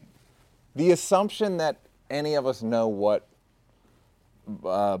the assumption that any of us know what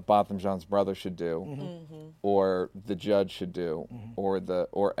Botham Jean's brother should do, or the judge should do,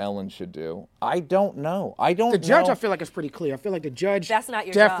 or Ellen should do. I don't know. the judge, know. I feel like, is pretty clear. I feel like the judge That's not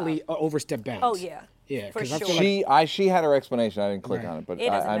your definitely overstepped bounds. Oh, yeah. Yeah, For 'cause I sure. feel like She had her explanation. I didn't click Right. on it, but It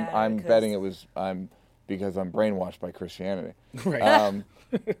doesn't matter I'm because- betting it was because I'm brainwashed by Christianity. right.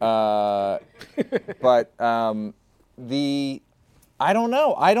 But I don't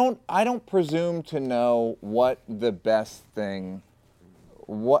know. I don't presume to know what the best thing.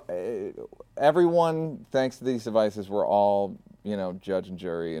 Everyone, thanks to these devices, we're all judge and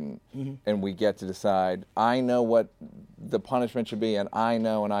jury, and we get to decide. I know what the punishment should be, and I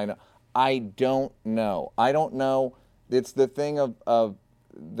know. I don't know. I don't know. It's the thing of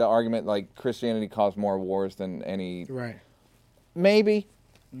the argument, like Christianity caused more wars than any. right. Maybe.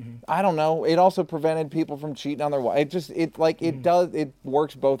 I don't know. It also prevented people from cheating on their wife. It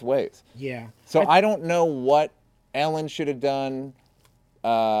works both ways. Yeah. So I don't know what Ellen should have done.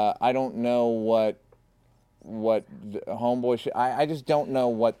 I don't know what the Homeboy should. I just don't know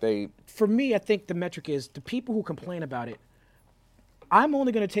what they. For me, I think the metric is the people who complain about it. I'm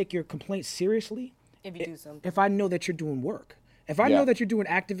only going to take your complaint seriously If you do something. if I know that you're doing work. If I Yeah. know that you're doing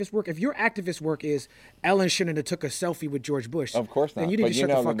activist work, if your activist work is Ellen shouldn't have took a selfie with George Bush, Of course not. then you need But to you shut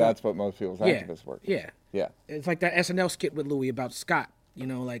know the that fuck that's up. what most people's Yeah, activist work. yeah, Yeah. It's like that SNL skit with Louis about Scott. You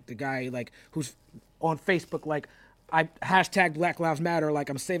know, like the guy like who's on Facebook like I hashtag Black Lives Matter, like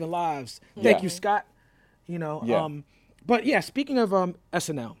I'm saving lives. Thank Yeah. you, Scott. You know. Yeah. But yeah, speaking of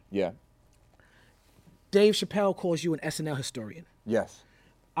SNL, Yeah. Dave Chappelle calls you an SNL historian. Yes.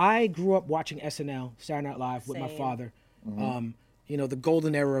 I grew up watching SNL, Saturday Night Live, with my Same. father. Mm-hmm. You know, the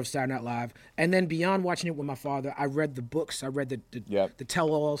golden era of Saturday Night Live. And then beyond watching it with my father, I read the books. I read Yep. the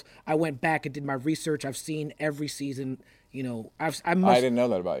tell-alls. I went back and did my research. I've seen every season. You know, I I didn't know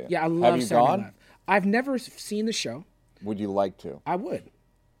that about you. Yeah, I love Have you Saturday gone? Night Live. I've never seen the show. Would you like to? I would.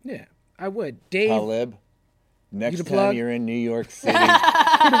 Yeah, I would. Dave, Talib, next the time plug? you're in New York City,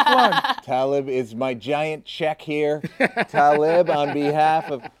 plug. Talib is my giant check here. Talib, on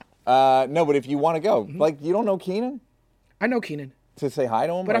behalf of. No, but if you want to go, Mm-hmm. like you don't know Keenan I know Keenan. to say hi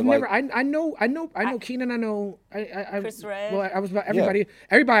to him, But or I've like, never. I know Keenan. I know. I Chris Redd. Well, I was about everybody.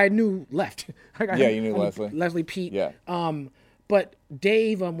 Everybody I knew left. Yeah, you knew Leslie. Leslie Pete. Yeah. But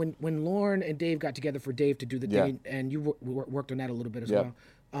Dave, when Lauren and Dave got together for Dave to do the Yeah. thing, and you worked on that a little bit as Yeah.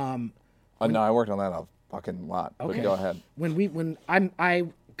 well. No, I worked on that a fucking lot. Okay. But go ahead. When I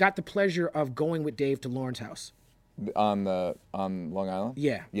got the pleasure of going with Dave to Lauren's house. On Long Island.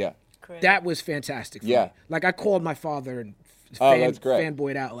 Yeah. Yeah. Correct. That was fantastic. For Yeah. me. Like I called my father and Oh, that's great.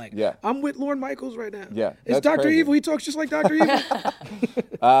 fanboyed out like, Yeah. I'm with Lorne Michaels right now. Yeah, It's that's Dr. crazy. Evil. He talks just like Dr. Evil.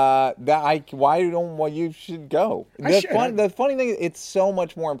 Well, you should go. I should. The funny thing is, it's so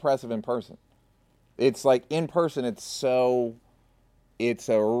much more impressive in person. It's like in person, it's a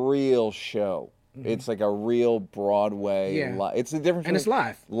real show. It's like a real Broadway. Mm-hmm. Yeah. It's the difference. And it's between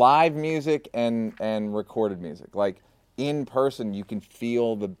live. Live music and recorded music. Like in person, you can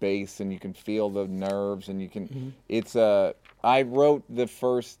feel the bass and you can feel the nerves and you can. Mm-hmm. It's I wrote the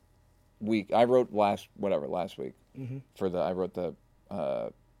first week. I wrote last week Mm-hmm. for the. I wrote the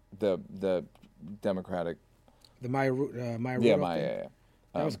Democratic. The Maya Rudolph Yeah, thing. Maya.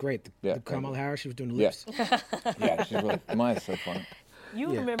 That was great. yeah, The Kamala Harris, she was doing the Yeah. lips. Yeah, she's really. Maya's so funny. You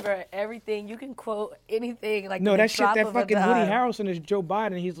remember everything. You can quote anything like No, the that shit, drop that of a fucking Woody dime. Harrelson is Joe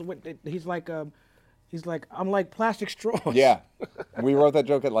Biden. He's like, I'm like plastic straws. Yeah, we wrote that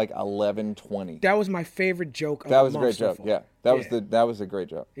joke at like 11:20. That was my favorite joke. That of was the a great month so joke. far. Yeah, that was a great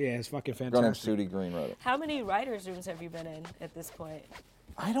joke. Yeah, it's fucking A girl named fantastic. Sudie Green wrote it. How many writers' rooms have you been in at this point?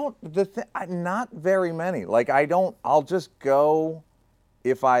 I don't. Not very many. Like I'll just go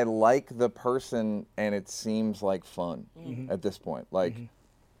if I like the person and it seems like fun. Mm-hmm. At this point, like.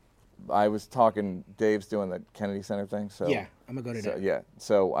 I was talking. Dave's doing the Kennedy Center thing, so Yeah, I'm gonna go to so, that. yeah.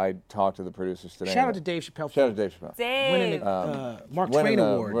 So I talked to the producers today. Shout out to Dave Chappelle. Shout out to Dave Chappelle. winning Dave. the Mark Winning Twain the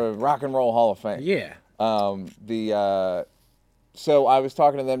Award. Rock and Roll Hall of Fame. Yeah. So I was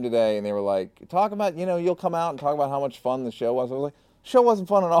talking to them today, and they were like, talk about, you'll come out and talk about how much fun the show was. I was like, show wasn't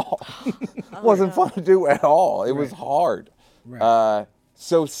fun at all. It wasn't fun to do at all. It was hard. Right.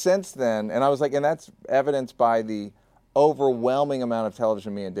 So since then, and I was like, and that's evidenced by the overwhelming amount of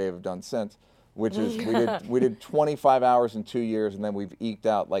television me and Dave have done since, which is we did 25 hours in 2 years, and then we've eked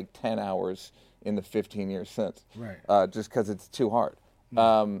out like 10 hours in the 15 years since. Right. Just because it's too hard.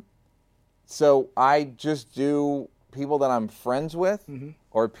 So I just do people that I'm friends with,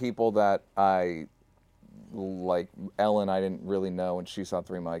 or people that I like. Ellen, I didn't really know, and she saw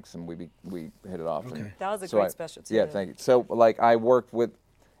 3 mics, and we hit it off. Okay. And That was a so great special, too. Yeah, thank you. So like I worked with.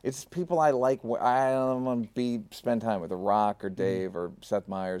 It's people I like. I don't want to spend time with The Rock or Dave or Seth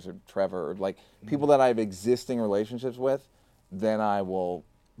Meyers or Trevor or like people that I have existing relationships with. Then I will.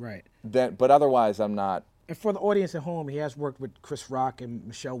 Right. But otherwise, I'm not. And for the audience at home, he has worked with Chris Rock and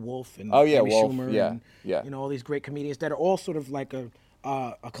Michelle Wolf and Oh, yeah, Amy Wolf, Schumer yeah, and yeah. all these great comedians that are all sort of like a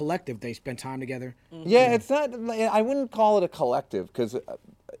collective. They spend time together. Yeah, it's not. I wouldn't call it a collective because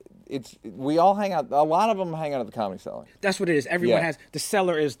we all hang out. A lot of them hang out at the Comedy Cellar. That's what it is. Everyone Yeah. has the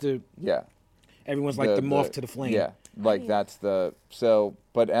cellar is the Yeah. everyone's like the moth to the flame. Yeah, like that's the so.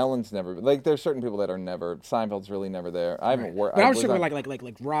 But Ellen's never like. There's certain people that are never. Seinfeld's really never there. I haven't worked. But I was talking about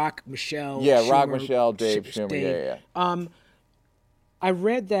like Rock, Michelle. Yeah, Rock, Schumer, Michelle, Dave, Schumer. Dave. Yeah. I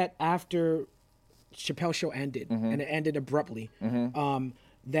read that after Chappelle Show ended, Mm-hmm. and it ended abruptly,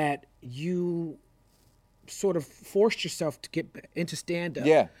 that you sort of forced yourself to get into stand-up.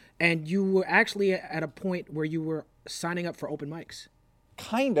 Yeah. And you were actually at a point where you were signing up for open mics.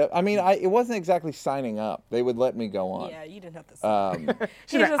 Kind of. I mean, it wasn't exactly signing up. They would let me go on. Yeah, you didn't have to sign.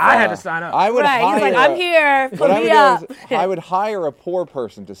 She's like, I had to sign up. I would Right, hire. he's like, I'm here, put What I me would up. do is I would hire a poor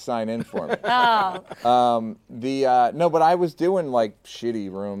person to sign in for me. Oh, No, but I was doing like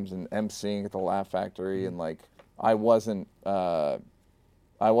shitty rooms and emceeing at the Laugh Factory, and like I wasn't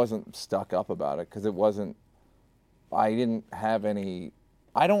stuck up about it because it wasn't. I didn't have any.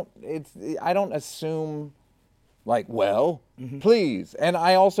 I don't assume. Like, well, please. And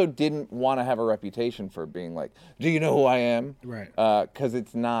I also didn't want to have a reputation for being like, do you know who I am? Right. Because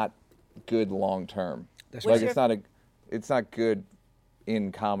it's not good long term. That's like right. it's not good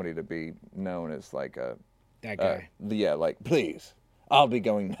in comedy to be known as like That guy. yeah, like, please, I'll be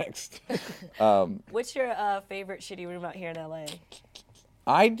going next. what's your favorite shitty room out here in LA?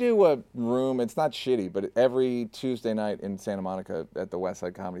 I do a room, it's not shitty, but every Tuesday night in Santa Monica at the West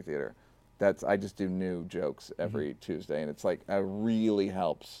Side Comedy Theater. I just do new jokes every Tuesday, and it's like it really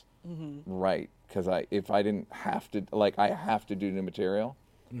helps write because if I didn't have to, like, I have to do new material,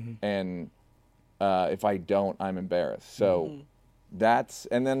 and if I don't, I'm embarrassed. So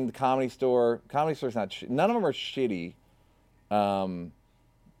and then the Comedy Store's not none of them are shitty,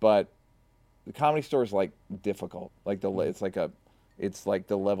 but the Comedy Store is like difficult. Like it's like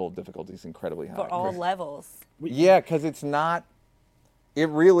the level of difficulty is incredibly high. For all levels. Yeah, because it's not. It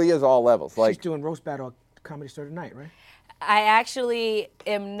really is all levels. Like She's doing roast battle at Comedy Store tonight, right? I actually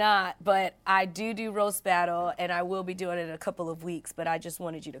am not, but I do roast battle, and I will be doing it in a couple of weeks, but I just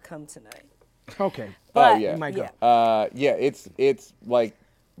wanted you to come tonight. Okay. But, yeah. You might go. yeah. It's like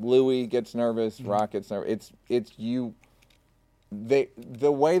Louis gets nervous, Rock gets nervous. It's you. The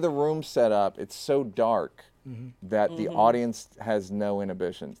way the room's set up, it's so dark that the audience has no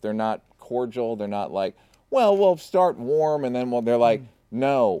inhibitions. They're not cordial. They're not like, well, we'll start warm, and then they're like,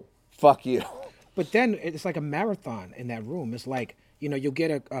 no, fuck you. But then it's like a marathon in that room. It's like, you'll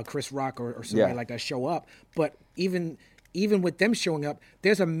get a Chris Rock or somebody like that show up. But even with them showing up,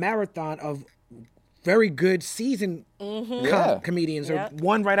 there's a marathon of very good seasoned comedians, or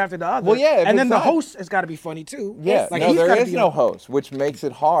one right after the other. Well, yeah, and then the not- host has got to be funny too. Yeah, like, no, he's there gotta is be no on- host, which makes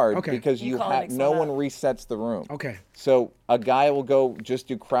it hard Okay. because You you call have mix no it one up. resets the room. Okay. So a guy will go just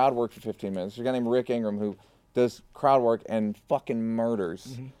do crowd work for 15 minutes. There's a guy named Rick Ingram who does crowd work and fucking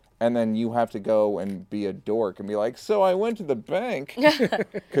murders. And then you have to go and be a dork and be like, so I went to the bank,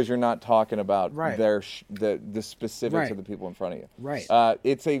 because you're not talking about Right. the specifics Right. of the people in front of you. Right.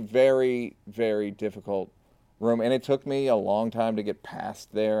 It's a very, very difficult room, and it took me a long time to get past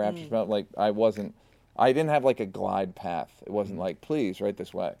there. After like I didn't have like a glide path. It wasn't like, please, right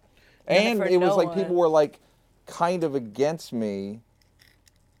this way. And for it was no like one. people were like kind of against me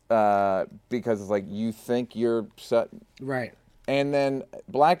because it's like you think you're Right. and then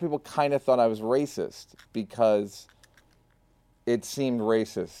black people kind of thought I was racist because it seemed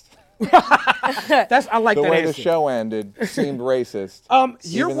racist. I like The that way answer. the show ended seemed racist.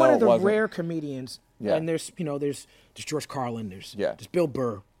 You're even one though of it the wasn't. rare comedians, Yeah. and there's George Carlin, there's Yeah. Bill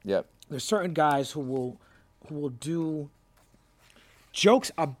Burr. Yep. There's certain guys who will do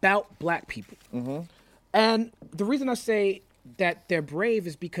jokes about black people. And the reason I say that they're brave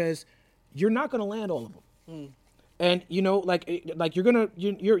is because you're not going to land all of them. And like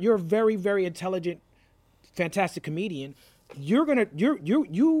you're a very, very intelligent, fantastic comedian. I'm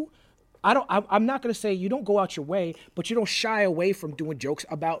not going to say you don't go out your way, but you don't shy away from doing jokes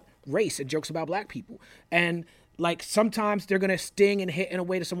about race and jokes about black people. And like sometimes they're going to sting and hit in a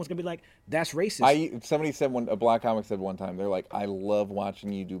way that someone's going to be like, that's racist. Somebody said a black comic said one time, they're like, I love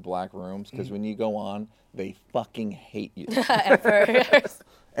watching you do black rooms because when you go on, they fucking hate you. At first.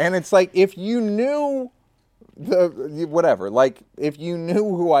 And it's like, if you knew if you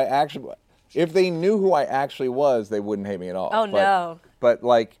knew who I actually, if they knew who I actually was, they wouldn't hate me at all. Oh, no. But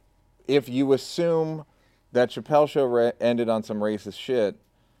like, if you assume that Chappelle Show ended on some racist shit,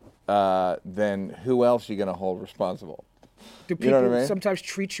 then who else are you gonna hold responsible? Do people You know what I mean? sometimes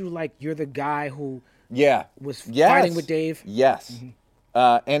treat you like you're the guy who Yeah. was Yes. fighting with Dave? Yes.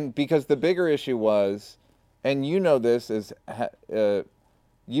 And because the bigger issue was, and you know this is,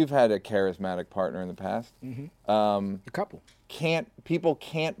 you've had a charismatic partner in the past. A couple. People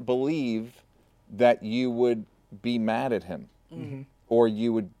can't believe that you would be mad at him, or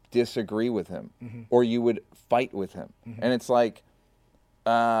you would disagree with him, or you would fight with him. And it's like,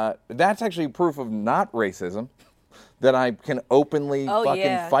 that's actually proof of not racism, that I can openly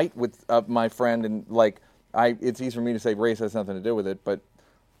fight with my friend, and like, it's easy for me to say race has nothing to do with it, but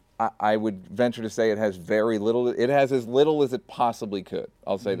I would venture to say it has very little. It has as little as it possibly could.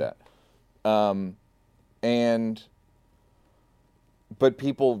 I'll say that. But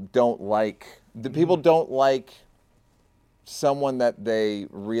people don't like someone that they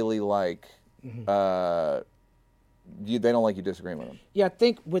really like, they don't like you disagreeing with them. Yeah, I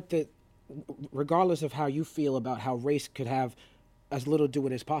think regardless of how you feel about how race could have as little to do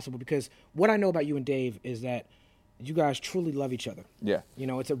with it as possible, because what I know about you and Dave is that you guys truly love each other. Yeah. You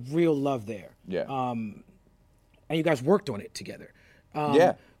know, it's a real love there. Yeah. And you guys worked on it together.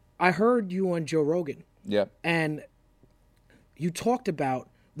 Yeah. I heard you on Joe Rogan. Yeah. And you talked about,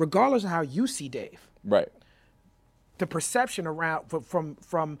 regardless of how you see Dave, Right. the perception around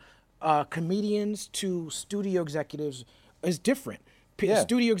from comedians to studio executives is different. Yeah.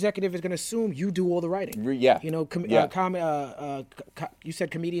 Studio executive is going to assume you do all the writing. Yeah. You know, Yeah. you said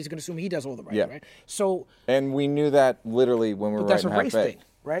comedians are going to assume he does all the writing, Yeah. right? So, And we knew that literally when we were but that's a writing race Half Baked. thing,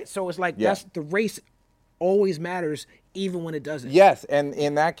 right? So it's like Yeah. that's the race always matters, even when it doesn't. Yes, and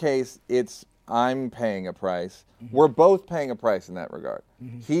in that case, I'm paying a price. We're both paying a price in that regard.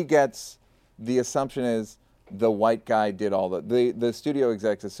 He gets, the assumption is the white guy did all the studio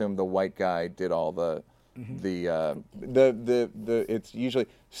execs assume the white guy did all the it's usually,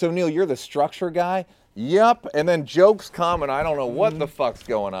 so Neil, you're the structure guy. Yep, and then jokes come, and I don't know what the fuck's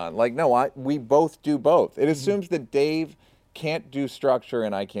going on. Like, no, we both do both. It assumes that Dave can't do structure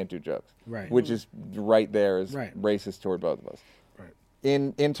and I can't do jokes, Right. which is right there is Right. racist toward both of us. Right.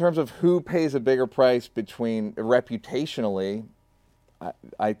 In terms of who pays a bigger price between reputationally,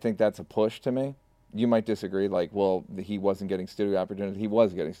 I think that's a push to me. You might disagree, like, well, he wasn't getting studio opportunities. He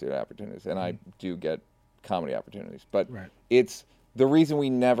was getting studio opportunities, and I do get comedy opportunities. But Right. it's the reason we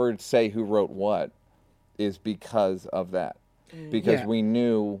never say who wrote what is because of that. Because Yeah. we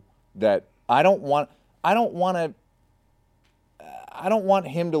knew that I don't want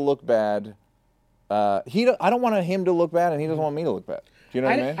him to look bad. I don't want him to look bad, and he doesn't want me to look bad. Do you know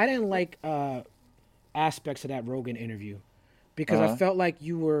what I mean? I didn't like aspects of that Rogan interview because I felt like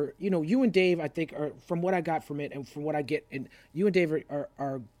you and Dave, I think, are, from what I got from it and from what I get, and you and Dave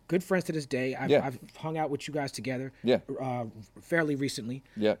are good friends to this day. I've hung out with you guys together fairly recently.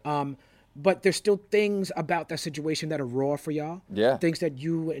 Yeah. But there's still things about that situation that are raw for y'all. Yeah. Things that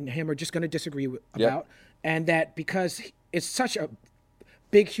you and him are just going to disagree Yeah. about. And that because it's such a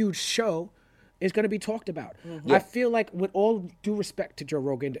big, huge show, it's going to be talked about. Yeah. I feel like, with all due respect to Joe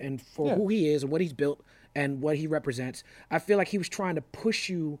Rogan and for Yeah. who he is and what he's built and what he represents, I feel like he was trying to push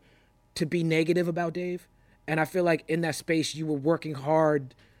you to be negative about Dave. And I feel like in that space, you were working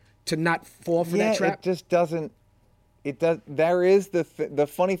hard to not fall for that trap. It just doesn't. It does. There is the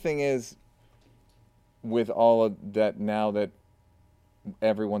funny thing is, with all of that, now that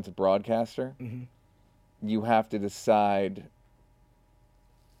everyone's a broadcaster, you have to decide,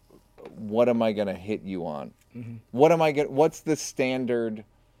 what am I going to hit you on? What's the standard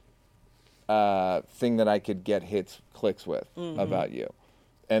thing that I could get clicks with about you?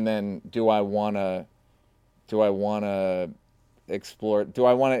 And then do I want to explore?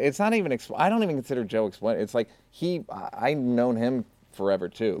 It's not even I don't even consider Joe explain. It's like I've known him forever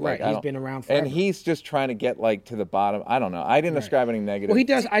too. Right, Like, he's been around forever. and he's just trying to get like to the bottom. I don't know. I didn't ascribe any negative. Well, he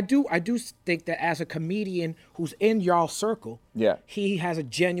does. I do think that as a comedian who's in y'all circle, Yeah. he has a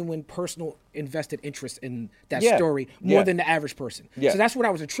genuine personal invested interest in that Yeah. story more Yeah. than the average person. Yeah. So that's what I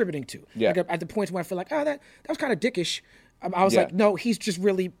was attributing to. Yeah. Like, at the points where I feel like, that was kind of dickish. I was Yeah. like, no, he's just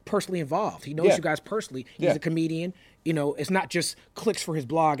really personally involved. He knows Yeah. you guys personally. He's Yeah. a comedian. You know, it's not just clicks for his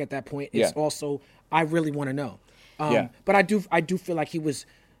blog at that point. It's Yeah. also, I really want to know. Yeah. But I do feel like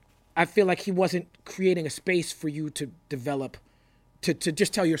I feel like he wasn't creating a space for you to develop, to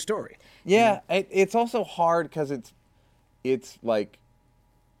just tell your story. Yeah, it's also hard because it's like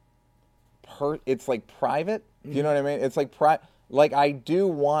it's like private. Do you know what I mean? It's like like I do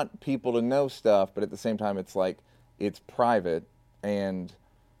want people to know stuff, but at the same time, it's like it's private and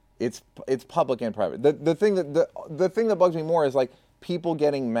it's public and private. The thing that bugs me more is like people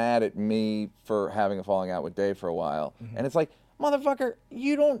getting mad at me for having a falling out with Dave for a while, and it's like, motherfucker,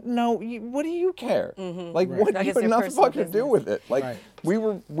 you don't know. What do you care? Like, what? Like, You it's have your nothing personal fucking to do business. with it. Like, Right.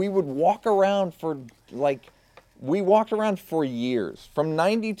 we would walk around for we walked around for years. From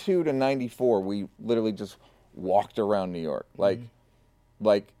 92 to 94, we literally just walked around New York. Like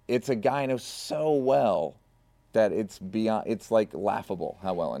it's a guy I know so well that it's like laughable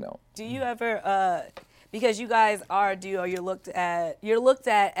how well I know him. Do you ever, because you guys are a duo, you're looked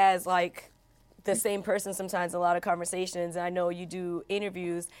at as like the same person sometimes in a lot of conversations, and I know you do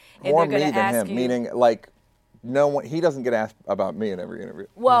interviews, and More they're me going to than ask him, you. meaning like no one. He doesn't get asked about me in every interview.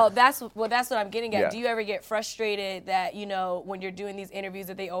 Well, that's what I'm getting at. Yeah. Do you ever get frustrated that, when you're doing these interviews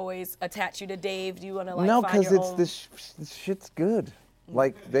that they always attach you to Dave? Do you want to No, find because your it's own? this shit's good.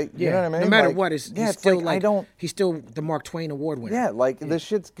 Like you know what I mean? No matter Like, what, it's he's still like I don't. he's still the Mark Twain Award winner. Yeah, like this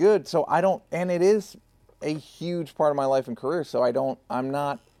shit's good. So I don't, and it is a huge part of my life and career. So I'm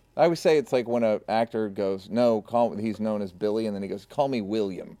not. I always say it's like when an actor goes, no, he's known as Billy, and then he goes, call me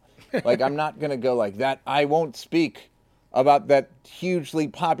William. Like, I'm not gonna go like that. I won't speak about that hugely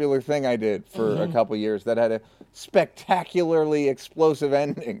popular thing I did for a couple years that had a spectacularly explosive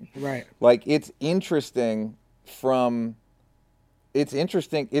ending. Right. Like, it's interesting from. It's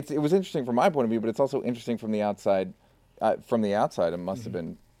interesting. It was interesting from my point of view, but it's also interesting from the outside. From the outside, it must have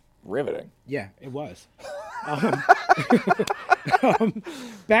been riveting. Yeah, it was.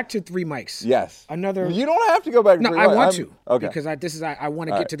 Back to Three Mics. Yes. Another. You don't have to go back to No, Three I Mics. want to. Okay. Because I want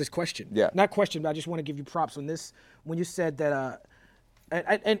to get to this question. Yeah. Not question, but I just want to give you props on this. When you said that,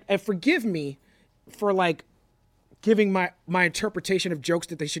 and forgive me for like giving my interpretation of jokes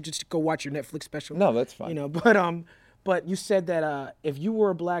that they should just go watch your Netflix special. No, that's fine. You know, but you said that if you were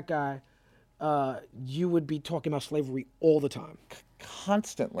a black guy, you would be talking about slavery all the time.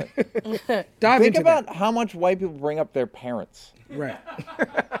 Constantly. Dive Think into about that. how much white people bring up their parents. Right. Do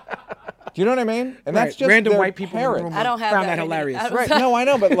you know what I mean? And that's Right. just Random their white people in the parents. room I don't have found that that many. hilarious. Right. No, I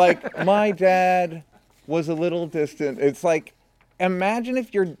know, but like my dad was a little distant. It's like imagine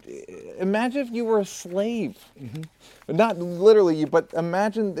if you were a slave. Not literally, but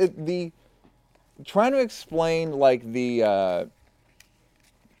imagine the trying to explain like the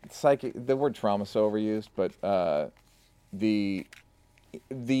word trauma is so overused, but the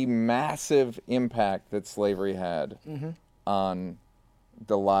massive impact that slavery had on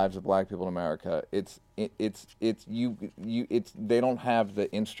the lives of black people in America. They don't have the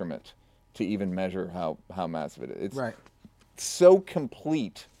instrument to even measure how massive it is. It's Right. so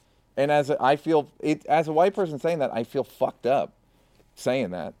complete. And as a white person saying that, I feel fucked up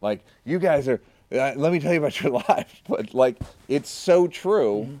saying that. Like, you guys are, let me tell you about your life. But like, it's so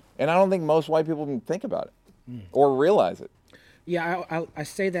true. And I don't think most white people even think about it or realize it. Yeah, I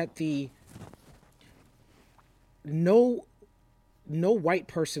say that no white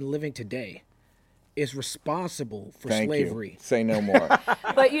person living today is responsible for Thank slavery. you. Say no more.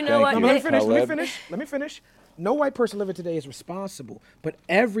 But you know Thank what? you. Let me finish. No white person living today is responsible, but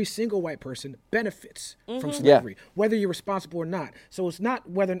every single white person benefits from slavery, whether you're responsible or not. So it's not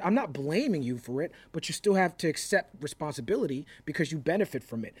whether I'm not blaming you for it, but you still have to accept responsibility because you benefit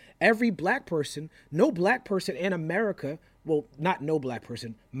from it. Every black person, no black person in America, well, not no black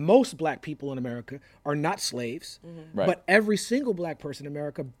person, most black people in America are not slaves, Right. but every single black person in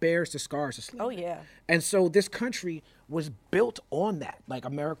America bears the scars of slavery. Oh, yeah. And so this country was built on that. Like,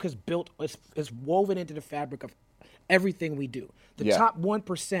 America's built, it's woven into the fabric of everything we do. The Yeah. top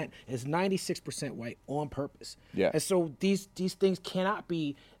 1% is 96% white on purpose. Yeah. And so these things cannot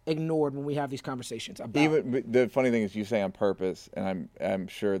be ignored when we have these conversations about Even the funny thing is, you say on purpose, and I'm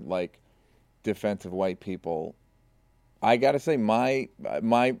sure like defensive white people. I gotta say, my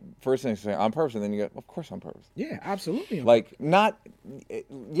first thing is to say on purpose, and then you go, of course on purpose. Yeah, absolutely. Like not,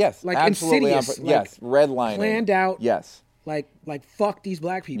 yes, Like absolutely insidious, on purpose. Yes, redlining, planned out. Yes, like fuck these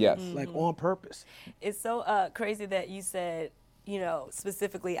black people. Yes. Like on purpose. It's so crazy that you said, you know,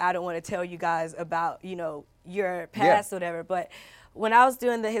 specifically, I don't want to tell you guys about, you know, your past or whatever. But when I was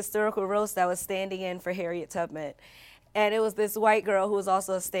doing the historical roast, I was standing in for Harriet Tubman. And it was this white girl who was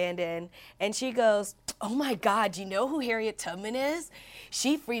also a stand-in. And she goes, oh, my God, you know who Harriet Tubman is?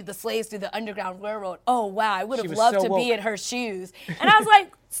 She freed the slaves through the Underground Railroad. Oh, wow, I would She have was loved so to woke. be in her shoes. And I was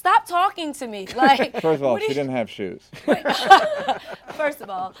like, stop talking to me. Like, First of all, what she is- didn't have shoes. First of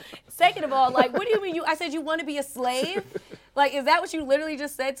all. Second of all, like, what do you mean I said you want to be a slave? Like, is that what you literally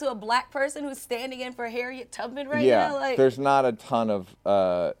just said to a black person who's standing in for Harriet Tubman right now? Like, there's not a ton of,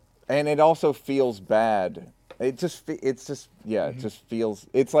 and it also feels bad. It just feels.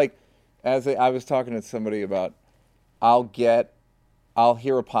 It's like, I was talking to somebody about, I'll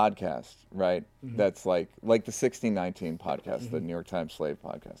hear a podcast, right? That's like the 1619 podcast, the New York Times slave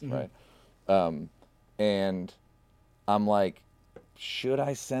podcast, right? And I'm like, should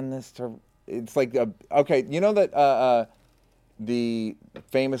I send this to? It's like, okay, you know that the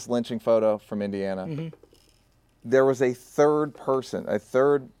famous lynching photo from Indiana. There was a third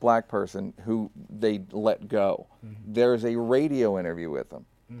black person who they let go. There's a radio interview with them.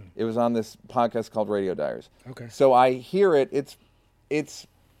 It was on this podcast called Radio Diaries. Okay. So I hear it. It's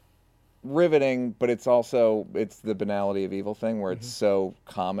riveting, but it's the banality of evil thing where it's so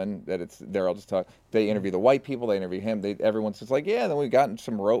common that they're all just talk. They interview the white people. They interview him. Everyone's just like, yeah. Then we got in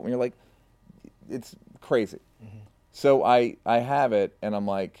some rope, and you're like, it's crazy. So I have it, and I'm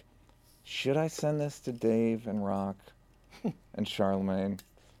like, should I send this to Dave and Rock and Charlemagne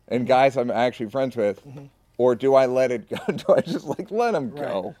and guys I'm actually friends with, or do I let it go? Do I just like let them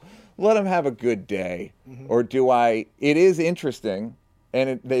go, let them have a good day, or do I? It is interesting,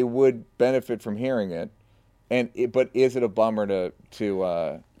 and they would benefit from hearing it, But is it a bummer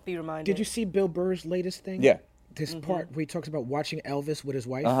to Be reminded. Did you see Bill Burr's latest thing? Yeah. This part where he talks about watching Elvis with his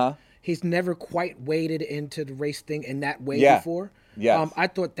wife. Uh-huh. He's never quite waded into the race thing in that way Yeah. before. Yes. I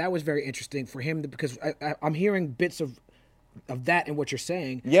thought that was very interesting for him because I'm hearing bits of that in what you're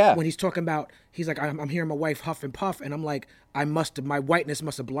saying. Yeah. When he's talking about, he's like, I'm hearing my wife huff and puff, and I'm like, my whiteness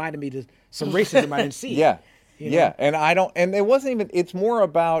must have blinded me to some racism I didn't see. Yeah. You Yeah. know? And I don't, and it wasn't even, it's more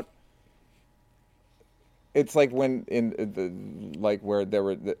about, it's like when where there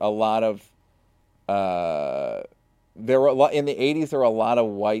were a lot of, in the 80s, there were a lot of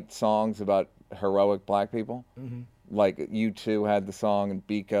white songs about heroic black people. Mm-hmm. Like U2 had the song and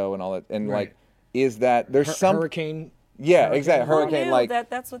Biko and all that. And Right. like, is that, there's some. Hurricane. Yeah, exactly. Who Hurricane, knew like.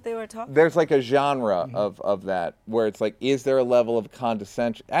 that's what they were talking There's like a genre of that where it's like, is there a level of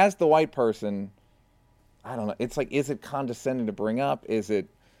condescension? As the white person, I don't know. It's like, is it condescending to bring up? Is it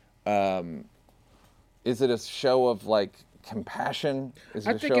a show of like compassion? Is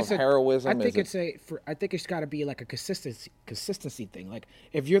it a show of heroism? I think it's got to be like a consistency thing. Like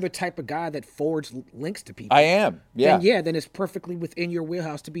if you're the type of guy that forwards links to people, I am. Yeah. then it's perfectly within your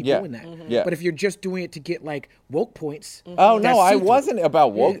wheelhouse to be Yeah. doing that. Mm-hmm. Yeah. But if you're just doing it to get like woke points, Oh that's no, I see-through. wasn't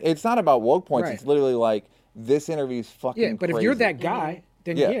about woke. Yeah. It's not about woke points. Right. It's literally like this interview's fucking. Yeah, but if you're that guy,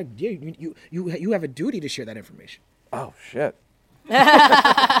 then Yeah. you have a duty to share that information. Oh shit,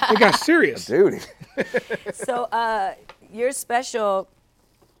 It got serious. dude. So, your special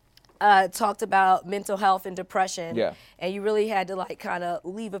talked about mental health and depression. Yeah. And you really had to like kind of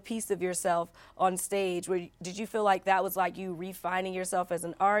leave a piece of yourself on stage. Did you feel like that was like you refining yourself as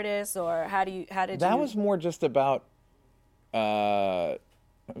an artist, or how did That you? was more just about. I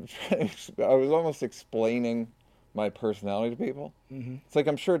was almost explaining my personality to people. Mm-hmm. It's like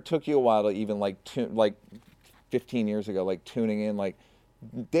I'm sure it took you a while to even like 15 years ago, like tuning in, like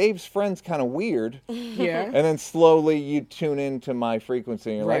Dave's friend's kind of weird. Yeah. And then slowly you tune into my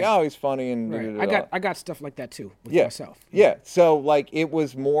frequency and you're Right. like, oh, he's funny and Right. I got stuff like that too with yeah. myself. Yeah. So like it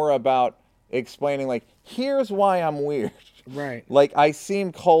was more about explaining like, here's why I'm weird. Right. Like I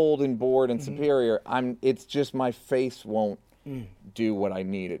seem cold and bored and superior. It's just my face won't do what I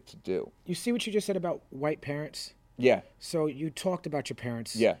need it to do. You see what you just said about white parents? Yeah. So you talked about your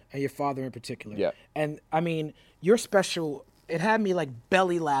parents, Yeah. and your father in particular. Yeah. And I mean, your special, it had me like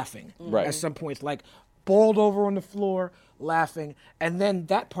belly laughing Right. at some points, like balled over on the floor laughing. And then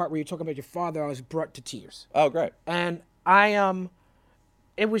that part where you're talking about your father, I was brought to tears. Oh, great. And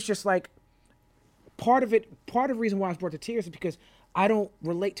it was just like part of the reason why I was brought to tears is because I don't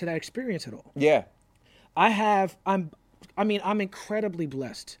relate to that experience at all. Yeah. I'm incredibly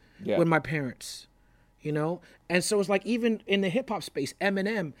blessed Yeah. with my parents, you know? And so it's like even in the hip hop space,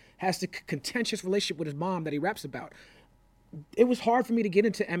 Eminem has the contentious relationship with his mom that he raps about. It was hard for me to get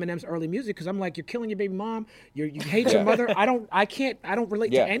into Eminem's early music because I'm like, you're killing your baby mom, you hate your mother. I don't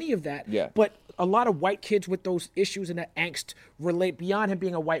relate Yeah. to any of that. Yeah. But a lot of white kids with those issues and that angst relate beyond him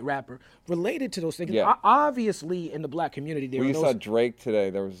being a white rapper, related to those things. Yeah. Obviously in the black community there When are you those saw Drake today,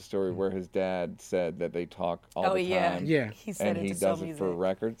 there was a story where his dad said that they talk all the time. Yeah. He said And it he to sell does it music. for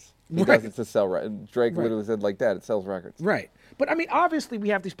records. He Right. does it to sell Drake Right. literally said like that, it sells records. Right. But I mean, obviously we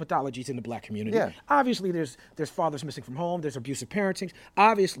have these pathologies in the black community. Yeah. Obviously there's fathers missing from home, there's abusive parenting,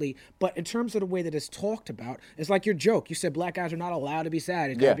 obviously. But in terms of the way that it's talked about, it's like your joke. You said black guys are not allowed to be sad.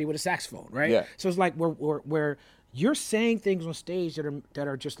 It's gotta Yeah. be with a saxophone, right? Yeah. So it's like where you're saying things on stage that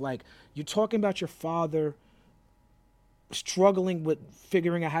are just like, you're talking about your father struggling with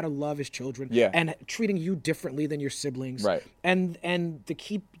figuring out how to love his children Yeah. and treating you differently than your siblings. Right. And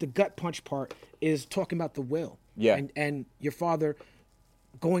the gut punch part is talking about the will. Yeah. And your father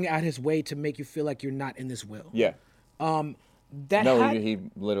going out his way to make you feel like you're not in this will. Yeah. That No, had, he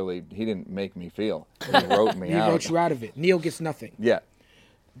literally, he didn't make me feel. He wrote me he out. wrote you out of it. Neil gets nothing. Yeah.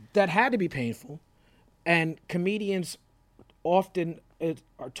 That had to be painful. And comedians often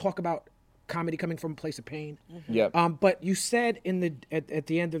talk about comedy coming from a place of pain. Yep. But you said at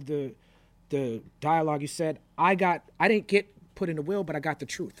the end of the dialogue, you said, I didn't get put in the will, but I got the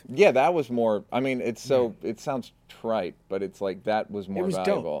truth. Yeah, that was more. I mean, it sounds trite, but it's like that was more was dope.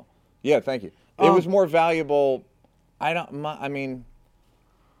 valuable. Yeah, thank you. It was more valuable. I mean,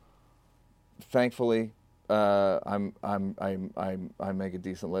 thankfully, I make a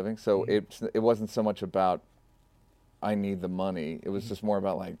decent living, so it wasn't so much about I need the money. It was just more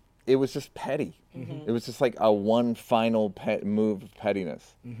about like it was just petty. It was just like a one final move of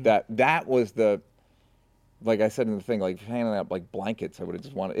pettiness. That was the. Like I said in the thing, like handing out like blankets, I would have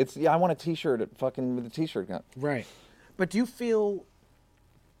just wanted. I want a T-shirt with a T-shirt gun. Right. But do you feel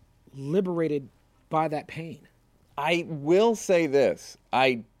liberated by that pain? I will say this: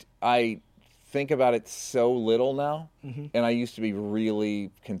 I think about it so little now, and I used to be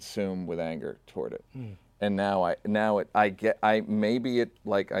really consumed with anger toward it. And now I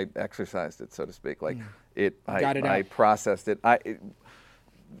exercised it, so to speak. Like I processed it. I think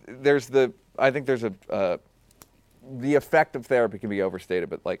there's the effect of therapy can be overstated,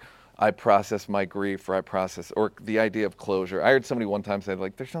 but like I process my grief, or the idea of closure. I heard somebody one time say,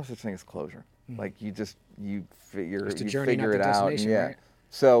 like, there's no such thing as closure. Like you figure it out. Yeah. Right?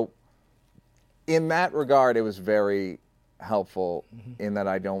 So in that regard, it was very helpful in that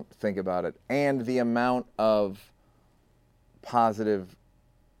I don't think about it, and the amount of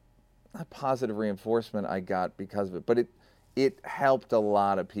not positive reinforcement I got because of it, but it helped a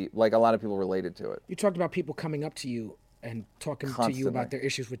lot of people. Like a lot of people related to it. You talked about people coming up to you and talking Constantly. to you about their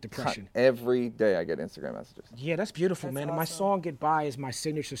issues with depression. Every day I get Instagram messages. Yeah, that's beautiful, man. And my song "Get By" is my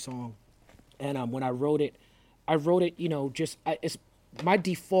signature song, and when I wrote it, you know, my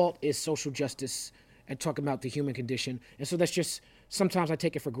default is social justice and talking about the human condition, and so that's just sometimes I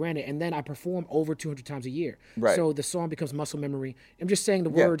take it for granted, and then I perform over 200 times a year. Right. So the song becomes muscle memory. I'm just saying the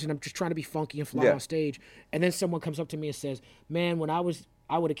words, and I'm just trying to be funky and fly on stage, and then someone comes up to me and says, "Man, I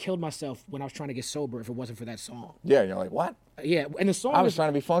would have killed myself when I was trying to get sober if it wasn't for that song." Yeah, and you're like, what? Yeah, and the song I was trying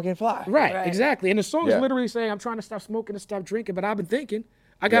to be funky and fly. Right, exactly. And the song is Yeah. literally saying, I'm trying to stop smoking and stop drinking, but I've been thinking,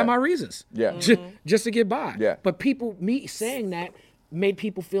 I got my reasons. Yeah. Just to get by. Yeah. But me saying that made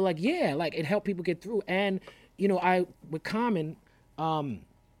people feel like, like it helped people get through. And, you know, with Common,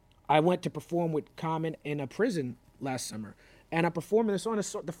 I went to perform with Common in a prison last summer. And I performed this song.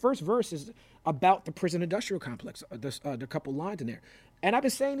 The first verse is about the prison industrial complex. There's a couple lines in there. And I've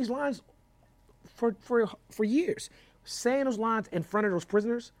been saying these lines for years. Saying those lines in front of those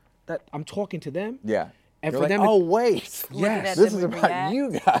prisoners that I'm talking to them. Yeah. And You're for like, them, oh, wait. yes, This is about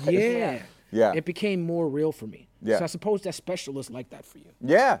you guys. yeah, it became more real for me. Yeah. So I suppose that special is like that for you.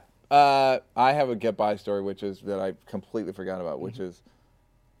 Yeah. I have a Get By story, which is that I completely forgot about, which is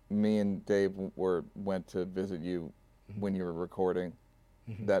me and Dave went to visit you when you were recording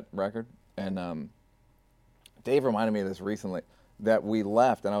that record. And Dave reminded me of this recently, that we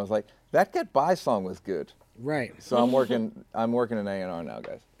left, and I was like, that Get By song was good. Right. So I'm working in A&R now,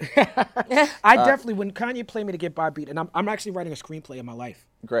 guys. I definitely, when Kanye played me to Get By beat, and I'm actually writing a screenplay of my life.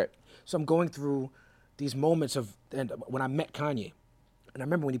 Great. So I'm going through these moments and when I met Kanye, and I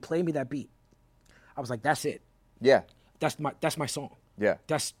remember when he played me that beat, I was like, that's it. Yeah. That's my song. Yeah.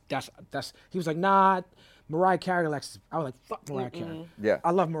 That's. He was like, nah, Mariah Carey likes. I was like, fuck Mariah Carey. Yeah.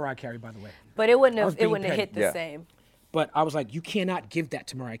 I love Mariah Carey, by the way. But it wouldn't I was have being petty. hit the Yeah. same. But I was like, you cannot give that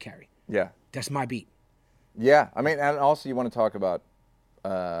to Mariah Carey. Yeah. That's my beat. Yeah. I mean, and also you want to talk about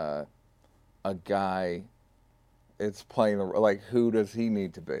a guy. It's playing like, who does he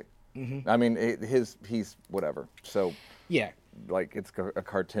need to be? I mean, he's whatever. So Yeah. like it's a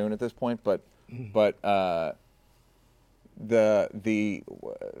cartoon at this point, but the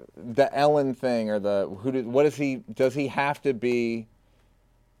Ellen thing, or does he have to be?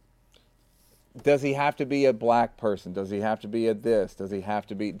 Does he have to be a black person? Does he have to be a this? Does he have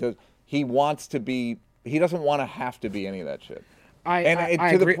to be? He wants to be. He doesn't want to have to be any of that shit. I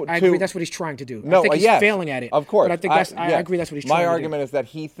agree. That's what he's trying to do. No, I think he's failing at it. Of course. But I think I agree that's what he's trying to do. My argument is that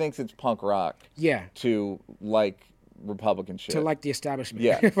he thinks it's punk rock. Yeah. To like Republican shit. To like the establishment.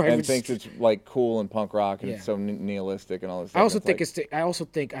 Yeah. Right? And thinks it's like cool and punk rock and Yeah. it's so nihilistic and all this stuff. I also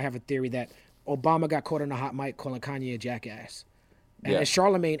think I have a theory that Obama got caught on a hot mic calling Kanye a jackass. And Yeah.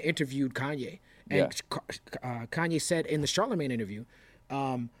 Charlemagne interviewed Kanye. And Yeah. Kanye said in the Charlemagne interview,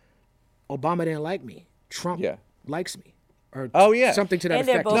 Obama didn't like me. Trump likes me. Or something to that And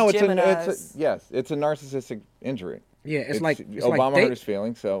they're effect. both No, it's a narcissistic injury. Yeah, it's like Obama hurt his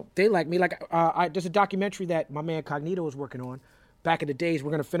feelings, so they like me. Like there's a documentary that my man Cognito was working on back in the days.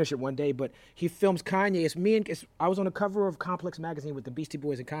 We're gonna finish it one day, but he films Kanye. I was on the cover of Complex magazine with the Beastie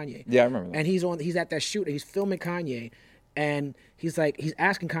Boys and Kanye. Yeah, I remember that. And he's at that shoot and he's filming Kanye, and he's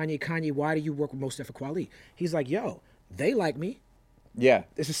asking Kanye, why do you work with Mos Def and Kweli? He's like, yo, they like me. yeah,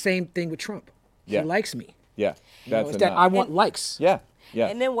 It's the same thing with Trump. Yeah. He likes me. yeah. You know, That's it's that enough. I want likes. Yeah, yeah.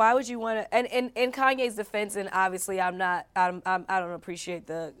 And then why would you want to? And in Kanye's defense, and obviously I don't appreciate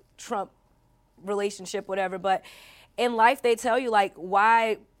the Trump relationship, whatever. But in life, they tell you like,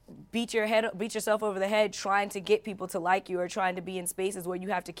 why beat yourself over the head trying to get people to like you, or trying to be in spaces where you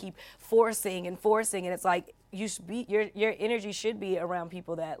have to keep forcing, and it's like you should be your energy should be around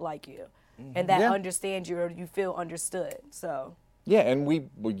people that like you, and that understand you, or you feel understood. So Yeah, and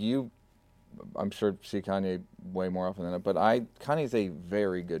I'm sure see Kanye way more often than that, but Kanye's a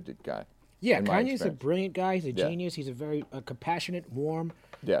very good guy. Yeah, in my Kanye's a experience. brilliant guy. He's a Yeah. genius. He's a very compassionate, warm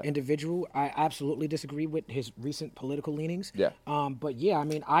Yeah. individual. I absolutely disagree with his recent political leanings. Yeah. But yeah, I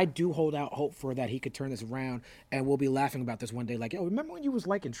mean, I do hold out hope for that he could turn this around, and we'll be laughing about this one day. Like, yo, remember when you was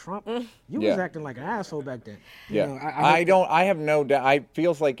liking Trump? You was Yeah. acting like an asshole back then. You Yeah, know, I don't. I have no doubt. I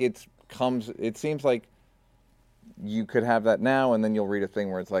feels like it seems like you could have that now, and then you'll read a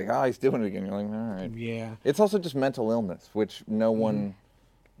thing where it's like, oh, he's doing it again. You're like, all right. Yeah. It's also just mental illness, which no one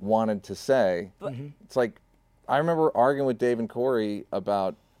wanted to say. It's like, I remember arguing with Dave and Corey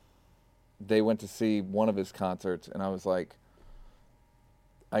about, they went to see one of his concerts, and I was like,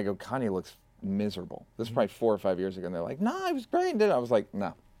 I go, Kanye looks miserable. This is probably 4 or 5 years ago, and they're like, no, he was great. I was like,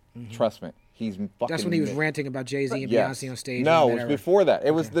 no, trust me. He's fucking. That's when he was ranting about Jay-Z and Beyonce on stage. No, and it that was era. before that. It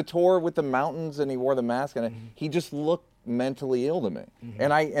was the tour with the mountains, and he wore the mask, and he just looked mentally ill to me.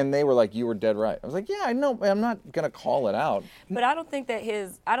 And they were like, "You were dead right." I was like, "Yeah, I know. I'm not gonna call it out." But I don't think that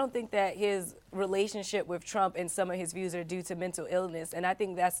his relationship with Trump and some of his views are due to mental illness. And I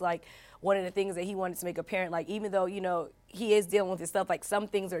think that's like one of the things that he wanted to make apparent. Like, even though, he is dealing with his stuff, like some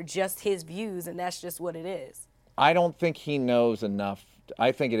things are just his views, and that's just what it is. I don't think he knows enough.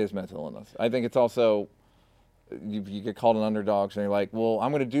 I think it is mental illness. I think it's also, you get called an underdog, and you're like, well,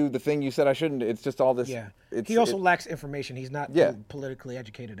 I'm going to do the thing you said I shouldn't. It's just all this. Yeah. It's, He also lacks information. He's not Yeah. politically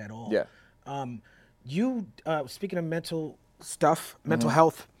educated at all. Yeah. You, speaking of mental stuff, mental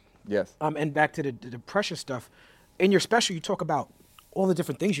health, Yes. and back to the depression stuff, in your special, you talk about all the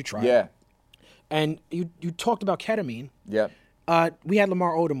different things you tried. Yeah. And you talked about ketamine. Yeah. We had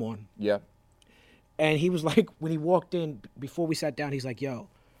Lamar Odom on, Yeah. and he was like, when he walked in, before we sat down, he's like, yo,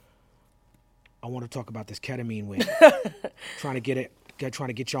 I want to talk about this ketamine wave. trying to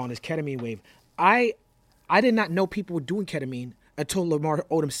get you on this ketamine wave. I did not know people were doing ketamine until Lamar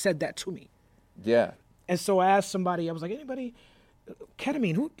Odom said that to me. Yeah. And so I asked somebody, I was like, anybody,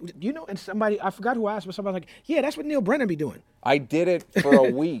 ketamine, who, you know? And somebody, I forgot who asked, but somebody was like, yeah, that's what Neil Brennan be doing. I did it for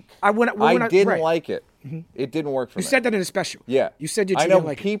a week. I didn't right. like it. It didn't work for me. You said that in a special. Yeah. You said you I know didn't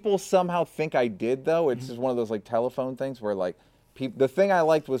like it. people somehow think I did, though. It's just one of those like telephone things where like the thing I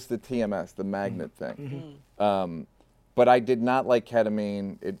liked was the TMS, the magnet thing. But I did not like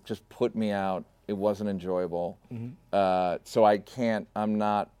ketamine. It just put me out. It wasn't enjoyable. So I'm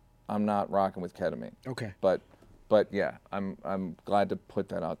not rocking with ketamine. Okay. But yeah, I'm glad to put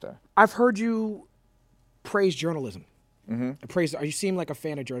that out there. I've heard you praise journalism. You seem like a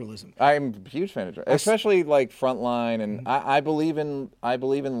fan of journalism. I'm a huge fan of journalism, especially like Frontline, and I believe in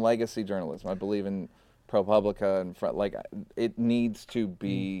legacy journalism. I believe in ProPublica and it needs to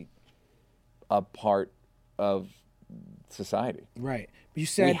be a part of society. Right. You We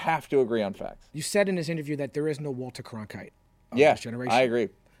said have to agree on facts. you said in this interview that there is no Walter Cronkite of Yeah, this generation. I agree.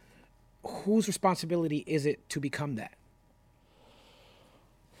 Whose responsibility is it to become that?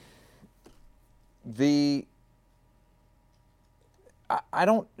 The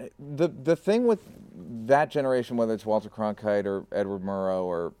thing with that generation, whether it's Walter Cronkite or Edward Murrow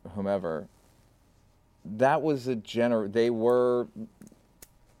or whomever, that was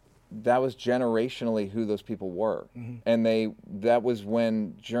generationally who those people were. And that was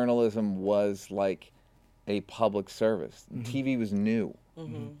when journalism was like a public service. TV was new.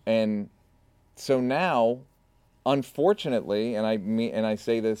 And so now, unfortunately, and I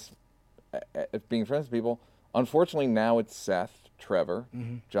say this being friends with people, unfortunately now it's Seth, Trevor,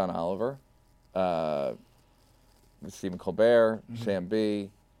 John Oliver, Stephen Colbert, Sam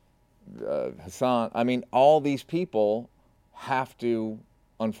B, Hassan. I mean, all these people have to,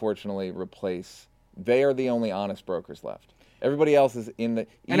 unfortunately, replace. They are the only honest brokers left. Everybody else is in the.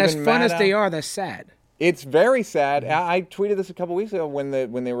 And as fun as they are, that's sad. It's very sad. I tweeted this a couple weeks ago when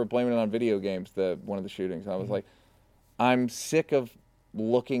they were blaming it on video games, one of the shootings. I was like, I'm sick of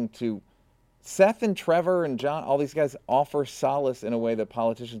looking to. Seth and Trevor and John, all these guys offer solace in a way that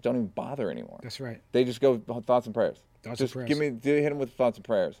politicians don't even bother anymore. That's right. They just go thoughts and prayers. Thoughts and prayers. Hit them with thoughts and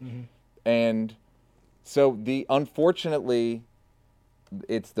prayers. And so unfortunately,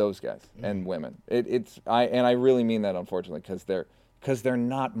 it's those guys and women. I really mean that, unfortunately, because they're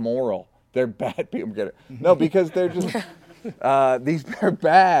not moral. They're bad people. Get it? No, because they're just they're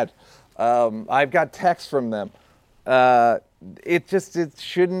bad. I've got texts from them. It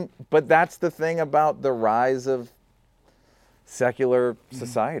shouldn't. But that's the thing about the rise of secular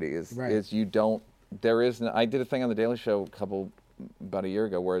society is you don't. There is. I did a thing on the Daily Show about a year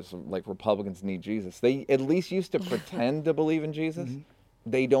ago where it's like Republicans need Jesus. They at least used to pretend to believe in Jesus.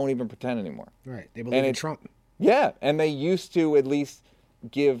 They don't even pretend anymore. Right. They believe in Trump. Yeah, and they used to at least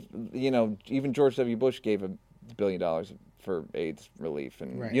give. Even George W. Bush gave $1 billion for AIDS relief,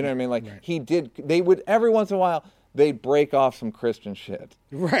 and you know what I mean. Like he did. They would every once in a while. they'd break off some Christian shit.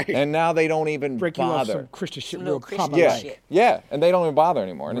 Right. And now they don't even Breaking off bother. some Christian shit Some real little Christian problematic. shit. Yeah, and they don't even bother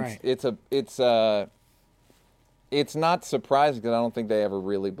anymore. And Right. it's not surprising because I don't think they ever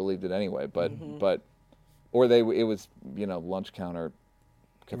really believed it anyway. But it was lunch counter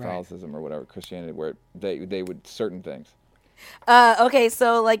Catholicism or whatever, Christianity, where they would certain things. Okay,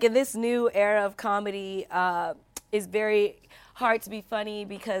 so like in this new era of comedy, it's very hard to be funny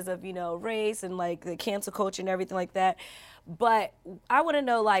because of race and like the cancel culture and everything like that. But I want to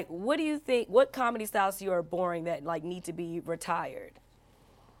know, like, what do you think? What comedy styles to you are boring that like need to be retired?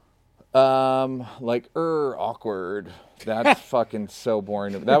 Awkward. That's fucking so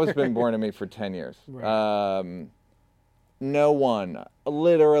boring. That was been boring to me for 10 years. Right. No one,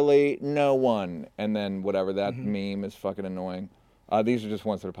 literally no one, and then whatever that meme is fucking annoying. These are just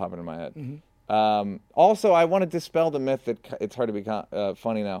ones that are popping in my head. Also, I want to dispel the myth that it's hard to be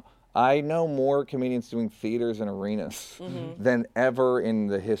funny now. I know more comedians doing theaters and arenas than ever in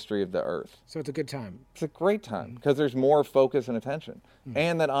the history of the earth. So it's a good time. It's a great time because there's more focus and attention.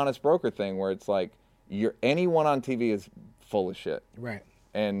 And that honest broker thing where it's like anyone on TV is full of shit. Right.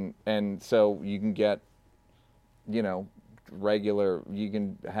 And so you can get, you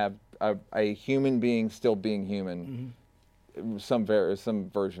can have a human being still being human, some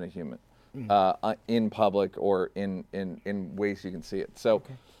version of human, in public or in ways you can see it. So,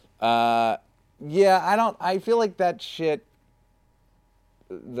 I feel like that shit,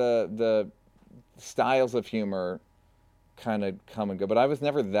 the styles of humor kind of come and go, but I was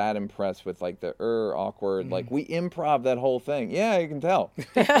never that impressed with like the awkward, like we improv that whole thing. Yeah, you can tell.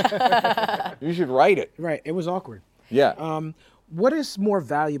 You should write it. Right. It was awkward. Yeah. What is more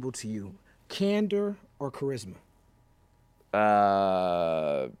valuable to you, candor or charisma?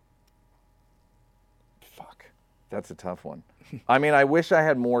 Fuck. That's a tough one. I mean, I wish I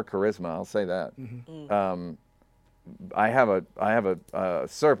had more charisma. I'll say that. I have a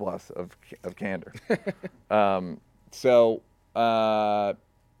surplus of candor.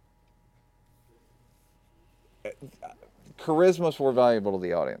 Charisma's more valuable to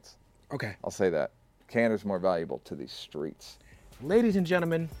the audience. Okay. I'll say that. Candor's more valuable to the streets. Ladies and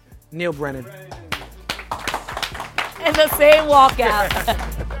gentlemen, Neil Brennan. And the same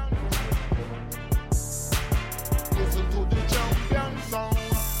walkout.